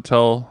about to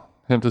tell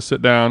him to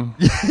sit down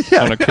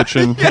on a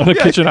kitchen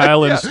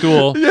island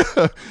stool.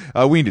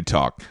 Yeah. We need to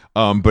talk.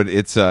 But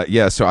it's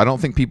yeah, so I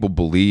don't think people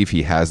believe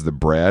he has the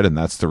bread, and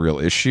that's the real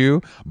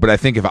issue. But I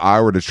think if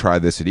I were to try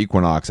this at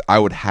Equinox, I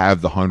would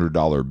have the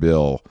 $100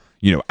 bill,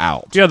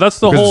 out. Yeah, that's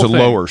the because whole it's a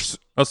thing. lower.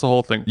 That's the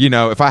whole thing.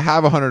 If I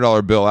have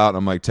 $100 bill out and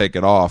I'm like, take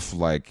it off,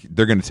 like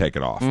they're going to take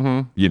it off.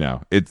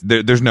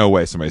 There's no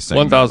way somebody's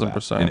saying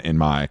 1,000%. in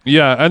my.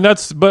 Yeah, and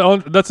that's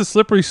a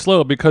slippery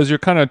slope because you're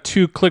kind of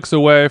 2 clicks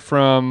away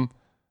from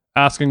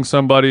asking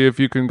somebody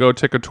if you can go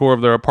take a tour of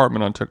their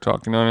apartment on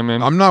TikTok. You know what I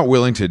mean? I'm not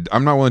willing to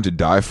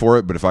die for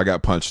it, but if I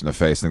got punched in the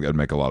face, I think that'd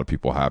make a lot of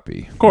people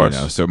happy. Of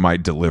course. So it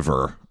might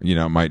deliver.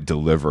 It might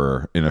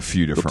deliver in a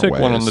few different ways.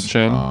 Take one on the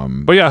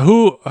chin. But yeah,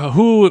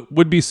 who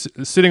would be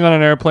sitting on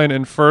an airplane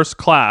in first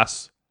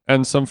class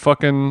and some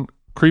fucking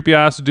creepy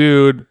ass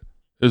dude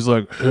is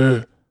like,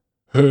 hey,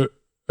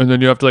 and then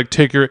you have to like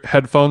take your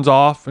headphones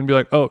off and be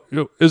like, oh,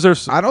 is there?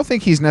 I don't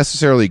think he's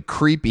necessarily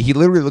creepy. He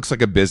literally looks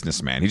like a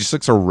businessman. He just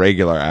looks a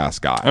regular ass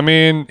guy. I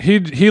mean,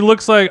 he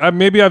looks like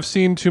maybe I've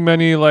seen too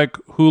many like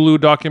Hulu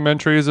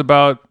documentaries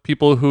about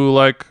people who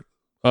like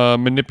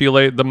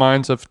manipulate the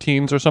minds of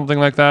teens or something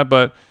like that.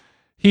 But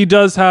he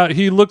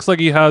looks like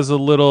he has a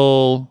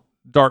little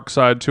dark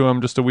side to him,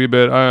 just a wee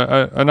bit.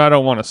 And I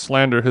don't want to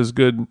slander his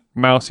good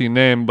mousy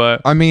name,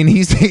 but I mean,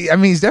 he's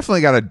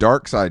definitely got a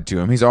dark side to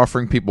him. He's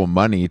offering people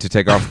money to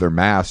take off their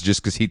masks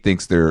just because he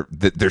thinks they're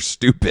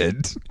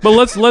stupid. But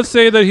let's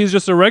say that he's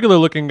just a regular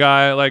looking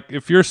guy. Like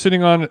if you're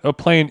sitting on a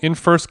plane in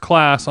first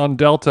class on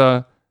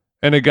Delta,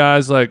 and a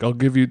guy's like, "I'll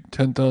give you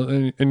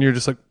 10,000," and you're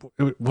just like,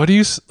 "What do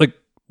you like?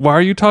 Why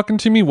are you talking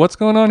to me? What's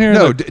going on here?"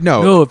 No, like,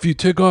 no. No, if you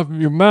take off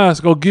your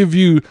mask, I'll give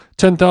you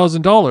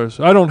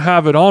 $10,000. I don't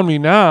have it on me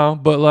now,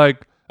 but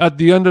like at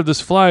the end of this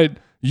flight,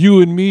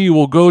 you and me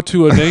will go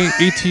to an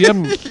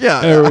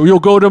ATM. Or you'll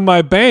go to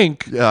my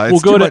bank. Yeah, we'll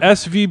go to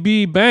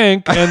SVB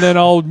Bank, and then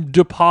I'll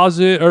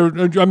deposit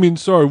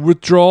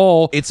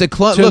withdrawal. It's a it's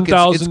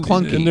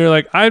clunky. And they're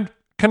like,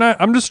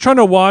 I'm just trying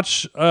to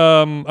watch.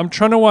 I'm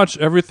trying to watch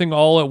everything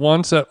all at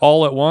once,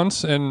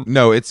 and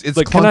no, it's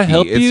like, clunky. Can I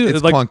help you?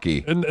 It's like,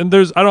 clunky. And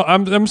there's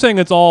I'm saying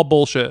it's all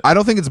bullshit. I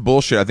don't think it's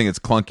bullshit. I think it's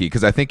clunky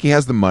because I think he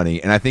has the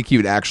money, and I think he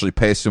would actually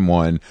pay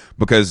someone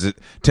because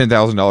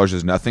 $10,000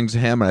 is nothing to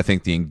him, and I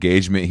think the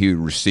engagement he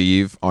would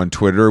receive on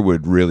Twitter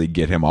would really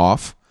get him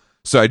off.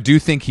 So I do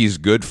think he's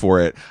good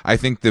for it. I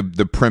think the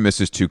premise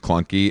is too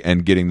clunky,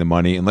 and getting the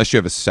money, unless you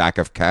have a sack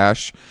of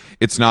cash,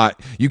 it's not.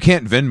 You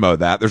can't Venmo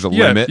that. There's a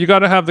limit. You got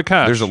to have the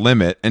cash. There's a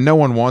limit, and no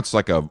one wants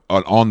like an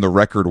on the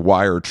record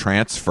wire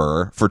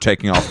transfer for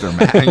taking off their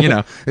mask.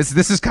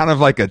 This is kind of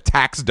like a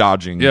tax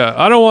dodging. Yeah,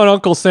 I don't want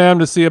Uncle Sam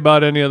to see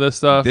about any of this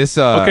stuff.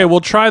 Okay, we'll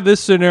try this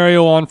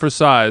scenario on for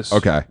size.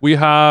 Okay, we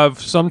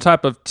have some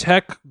type of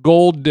tech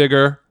gold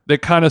digger. They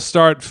kind of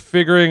start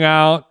figuring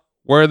out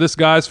where this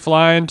guy's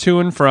flying to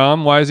and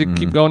from. Why does he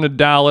keep going to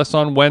Dallas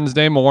on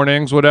Wednesday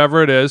mornings?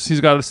 Whatever it is,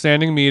 he's got a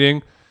standing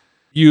meeting.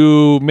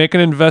 You make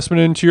an investment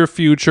into your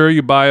future.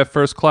 You buy a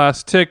first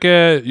class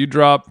ticket. You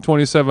drop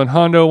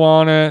 $2,700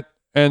 on it,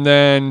 and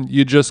then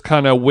you just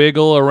kind of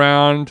wiggle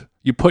around.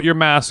 You put your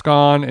mask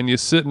on, and you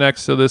sit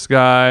next to this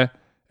guy,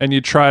 and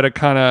you try to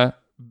kind of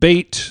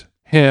bait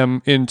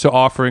him into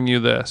offering you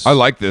this. I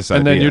like this idea.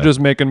 And then you're just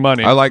making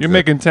money. You're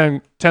making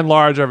 10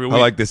 large every week. I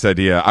like this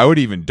idea. I would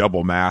even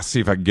double mask, see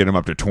if I can get him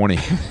up to 20.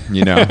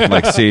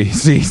 Like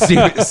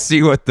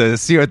see what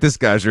this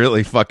guy's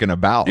really fucking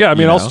about. Yeah, I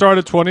mean, I'll start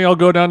at 20. I'll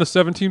go down to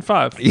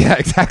 17.5. Yeah,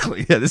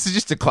 exactly. Yeah, this is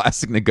just a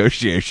classic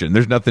negotiation.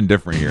 There's nothing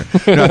different here.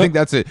 No, I think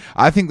that's it.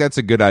 I think that's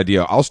a good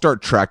idea. I'll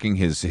start tracking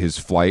his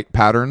flight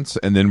patterns,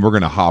 and then we're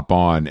gonna hop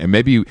on, and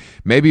maybe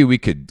we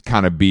could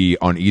kind of be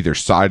on either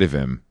side of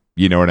him.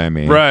 You know what I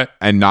mean? Right.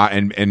 And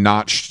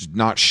not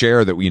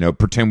share that,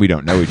 pretend we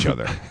don't know each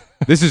other.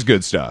 This is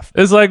good stuff.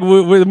 It's like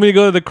when we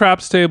go to the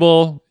craps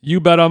table, you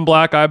bet on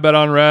black, I bet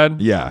on red.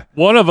 Yeah.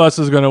 One of us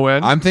is going to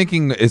win. I'm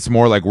thinking it's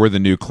more like we're the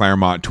new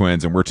Claremont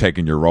twins and we're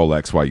taking your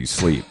Rolex while you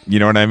sleep. You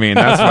know what I mean?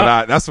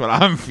 That's what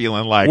I'm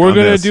feeling like. We're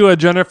going to do a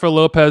Jennifer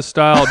Lopez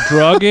style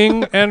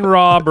drugging and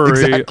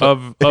robbery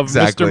of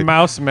Mr.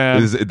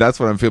 Mouseman. That's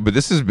what I'm feeling. But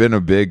this has been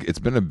a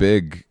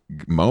big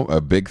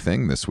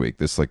thing this week,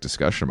 this like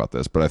discussion about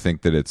this. But I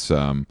think that it's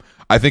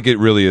I think it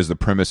really is, the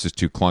premise is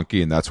too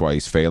clunky, and that's why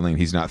he's failing.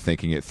 He's not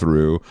thinking it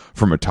through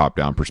from a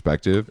top-down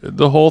perspective.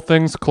 The whole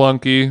thing's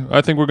clunky.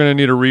 I think we're going to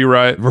need a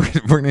rewrite. We're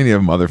going to need a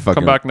motherfucking...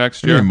 Come back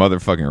next year. A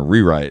motherfucking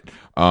rewrite.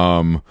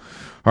 All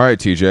right,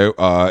 TJ.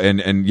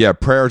 And yeah,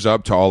 prayers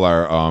up to all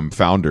our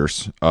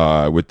founders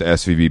with the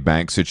SVB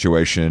Bank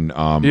situation.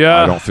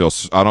 Yeah. I don't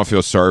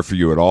feel sorry for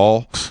you at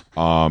all.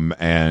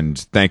 And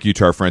thank you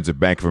to our friends at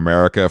Bank of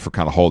America for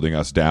kind of holding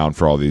us down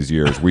for all these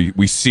years.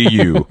 We see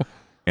you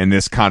in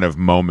this kind of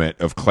moment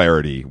of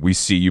clarity. We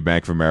see you,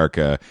 Bank of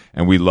America,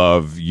 and we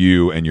love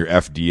you and your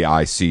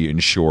FDIC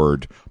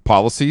insured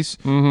policies.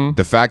 Mm-hmm.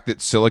 The fact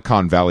that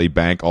Silicon Valley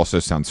Bank also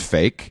sounds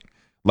fake.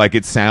 Like,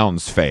 it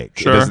sounds fake.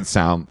 Sure. It doesn't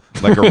sound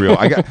like a real.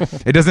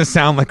 It doesn't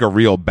sound like a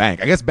real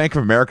bank. I guess Bank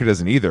of America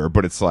doesn't either.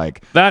 But it's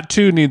like that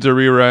too needs a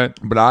rewrite.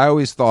 But I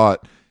always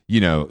thought,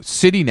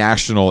 City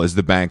National is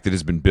the bank that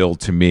has been billed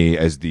to me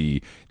as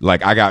the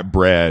like I got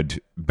bread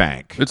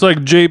bank. It's like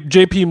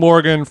JP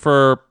Morgan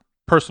for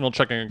personal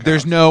checking accounts.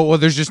 There's no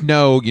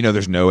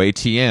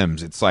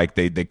ATMs. It's like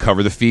they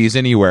cover the fees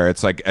anywhere.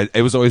 It's like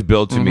it was always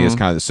billed to me as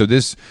kind of so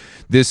this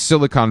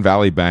Silicon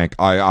Valley Bank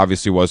I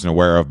obviously wasn't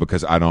aware of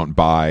because I don't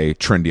buy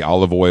trendy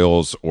olive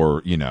oils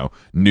or new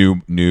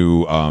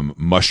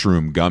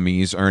mushroom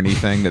gummies or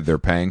anything that they're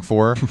paying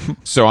for.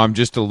 So I'm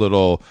just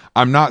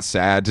I'm not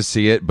sad to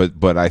see it,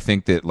 but I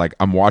think that like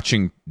I'm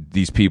watching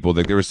these people.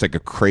 Like there was like a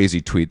crazy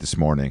tweet this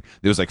morning.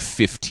 There was like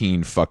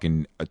 15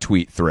 fucking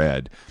tweet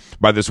thread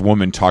by this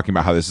woman talking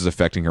about how this is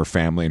affecting her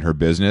family and her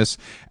business.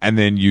 And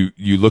then you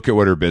look at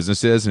what her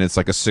business is, and it's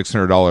like a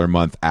 $600 a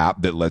month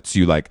app that lets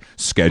you like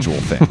schedule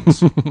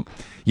things.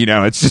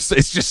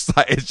 It's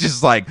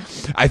just like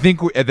I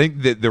think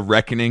that the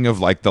reckoning of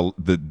like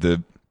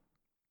the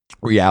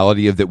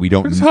reality of that we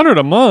don't $600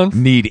 a month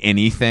need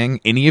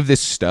any of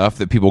this stuff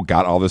that people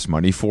got all this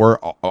money for.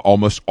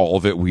 Almost all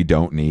of it we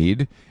don't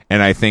need.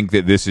 And I think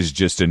that this is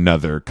just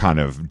another kind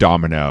of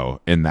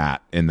domino in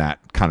that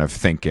kind of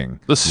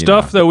thinking. The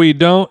stuff that we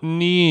don't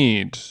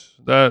need.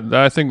 That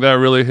I think that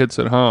really hits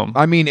it home.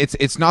 I mean,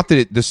 it's not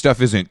that the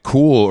stuff isn't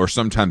cool or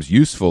sometimes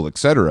useful,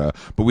 etc.,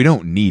 but we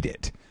don't need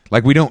it.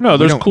 Like we don't. No,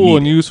 there's cool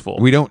and useful.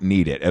 We don't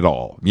need it at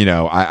all.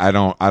 I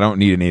don't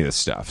need any of this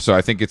stuff. So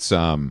I think it's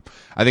an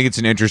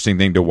interesting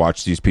thing to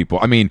watch these people.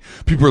 I mean,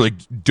 people are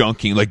like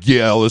dunking, like,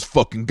 yeah, all those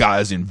fucking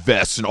guys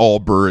invest in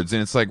Allbirds,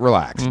 and it's like,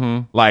 relax,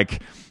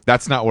 like.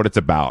 That's not what it's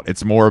about.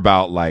 It's more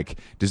about like,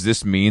 does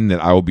this mean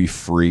that I will be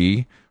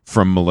free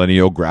from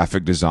millennial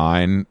graphic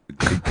design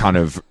kind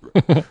of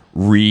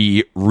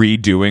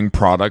redoing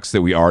products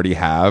that we already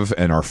have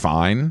and are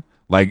fine?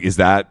 Like, is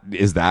that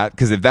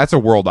because if that's a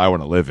world I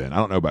want to live in, I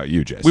don't know about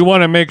you, Jason. We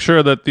want to make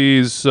sure that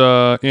these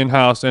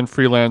in-house and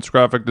freelance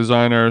graphic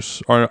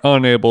designers are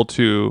unable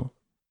to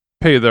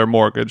pay their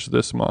mortgage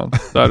this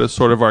month. That is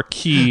sort of our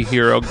key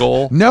hero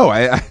goal. No,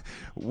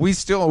 we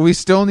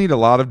still need a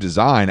lot of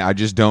design. I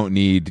just don't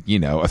need, a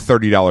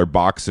 $30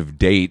 box of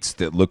dates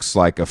that looks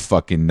like a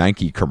fucking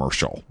Nike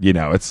commercial.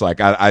 It's like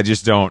I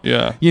just don't.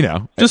 Yeah.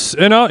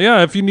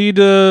 If you need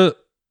to,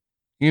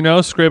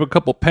 scrape a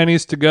couple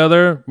pennies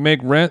together, make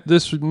rent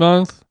this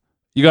month.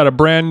 You got a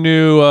brand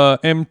new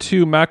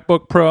M2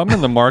 MacBook Pro. I'm in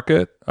the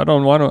market. I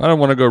don't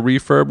want to go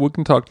refurb. We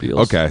can talk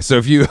deals. Okay, so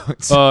if you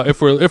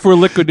if we're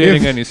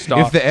liquidating any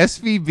stock, if the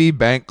SVB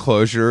bank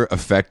closure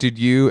affected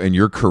you and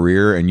your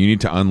career, and you need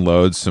to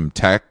unload some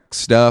tech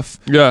stuff,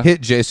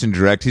 hit Jason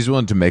direct. He's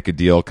willing to make a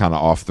deal kind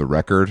of off the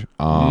record,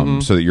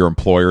 so that your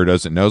employer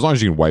doesn't know. As long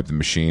as you can wipe the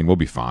machine, we'll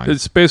be fine.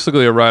 It's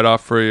basically a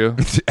write-off for you.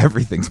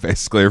 Everything's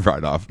basically a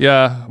write-off.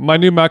 Yeah, my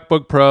new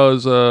MacBook Pro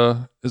is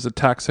a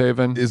tax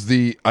haven.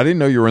 I didn't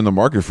know you were in the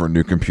market for a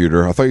new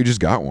computer. I thought you just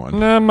got one.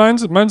 Nah,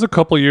 mine's a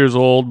couple years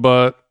old,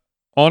 but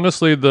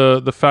honestly,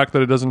 the fact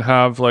that it doesn't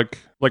have like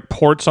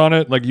ports on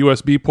it, like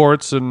USB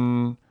ports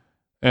and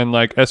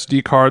like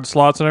SD card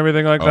slots and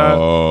everything like that,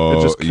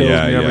 it just kills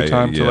me every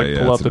time to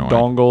pull out the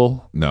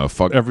dongle. No,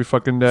 fuck every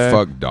fucking day.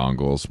 Fuck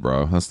dongles,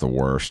 bro. That's the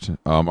worst.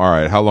 All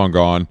right, how long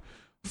gone?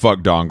 Fuck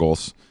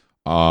dongles.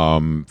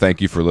 Thank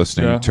you for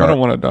listening. I don't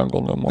want a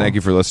dongle no more. Thank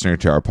you for listening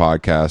to our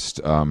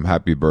podcast.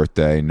 Happy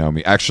birthday,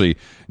 Nomi. Actually,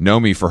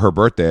 Nomi, for her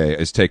birthday,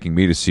 is taking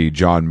me to see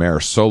John Mayer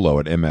solo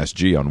at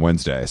MSG on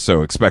Wednesday.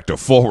 So expect a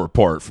full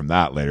report from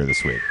that later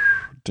this week.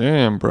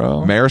 Damn,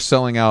 bro. Mayer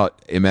selling out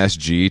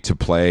MSG to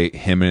play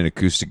him in an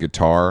acoustic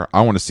guitar.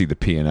 I want to see the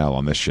P&L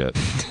on this shit.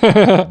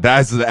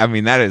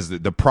 That is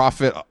the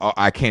profit.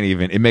 I can't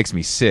even. It makes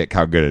me sick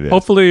how good it is.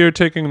 Hopefully, you're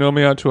taking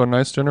Nomi out to a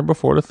nice dinner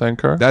before to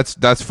thank her.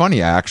 That's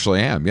funny. I actually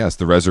am. Yes,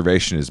 the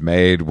reservation is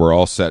made. We're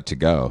all set to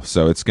go.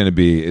 So it's gonna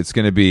be as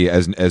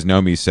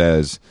Nomi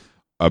says,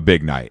 a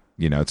big night.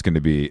 It's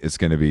gonna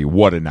be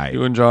what a night.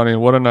 You and Johnny,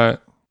 what a night.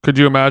 Could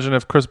you imagine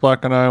if Chris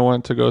Black and I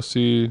went to go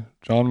see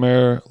John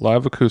Mayer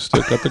live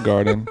acoustic at the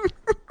Garden?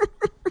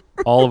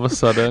 All of a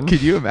sudden. Can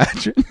you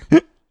imagine?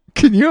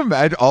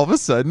 All of a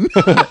sudden?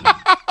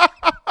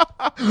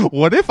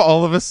 What if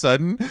all of a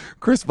sudden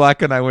Chris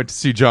Black and I went to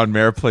see John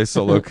Mayer play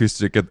solo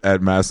acoustic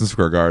at Madison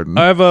Square Garden?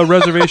 I have a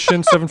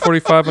reservation,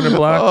 745 under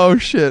Black. Oh,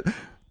 shit.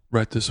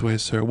 Right this way,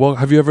 sir. Well,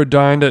 have you ever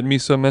dined at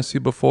Miso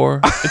Messi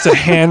before? It's a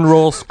hand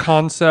rolls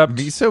concept.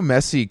 Miso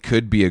Messi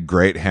could be a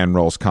great hand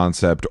rolls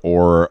concept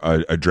or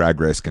a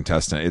drag race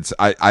contestant.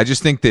 I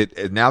just think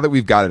that now that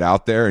we've got it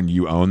out there and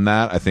you own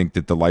that, I think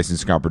that the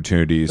licensing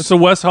opportunities. It's a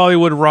West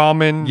Hollywood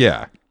ramen.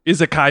 Yeah.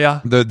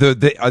 Izakaya.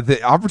 The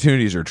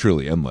opportunities are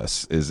truly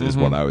endless. Is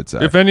what I would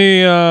say. If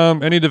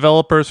any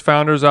developers,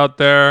 founders out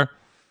there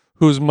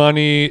whose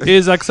money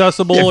is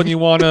accessible and you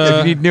want to... If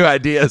you need new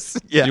ideas.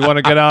 Yeah. You want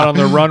to get out on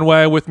the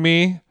runway with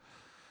me,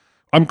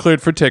 I'm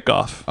cleared for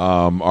takeoff.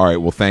 All right.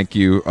 Well, thank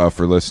you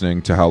for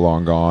listening to How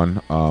Long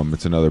Gone.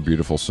 It's another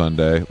beautiful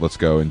Sunday. Let's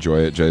go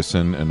enjoy it,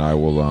 Jason. And I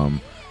will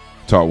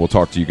we'll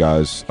talk to you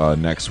guys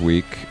next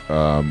week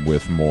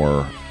with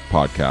more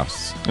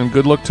podcasts. And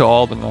good luck to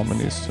all the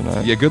nominees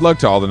tonight. Yeah, good luck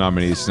to all the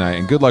nominees tonight.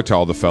 And good luck to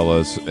all the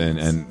fellas.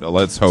 And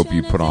let's hope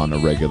you put on a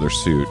regular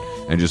suit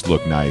and just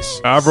look nice.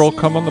 Avril,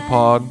 come on the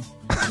pod.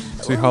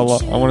 See how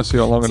long. I want to see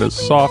how long it is.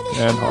 Soft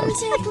and hard.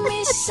 Take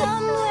me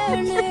somewhere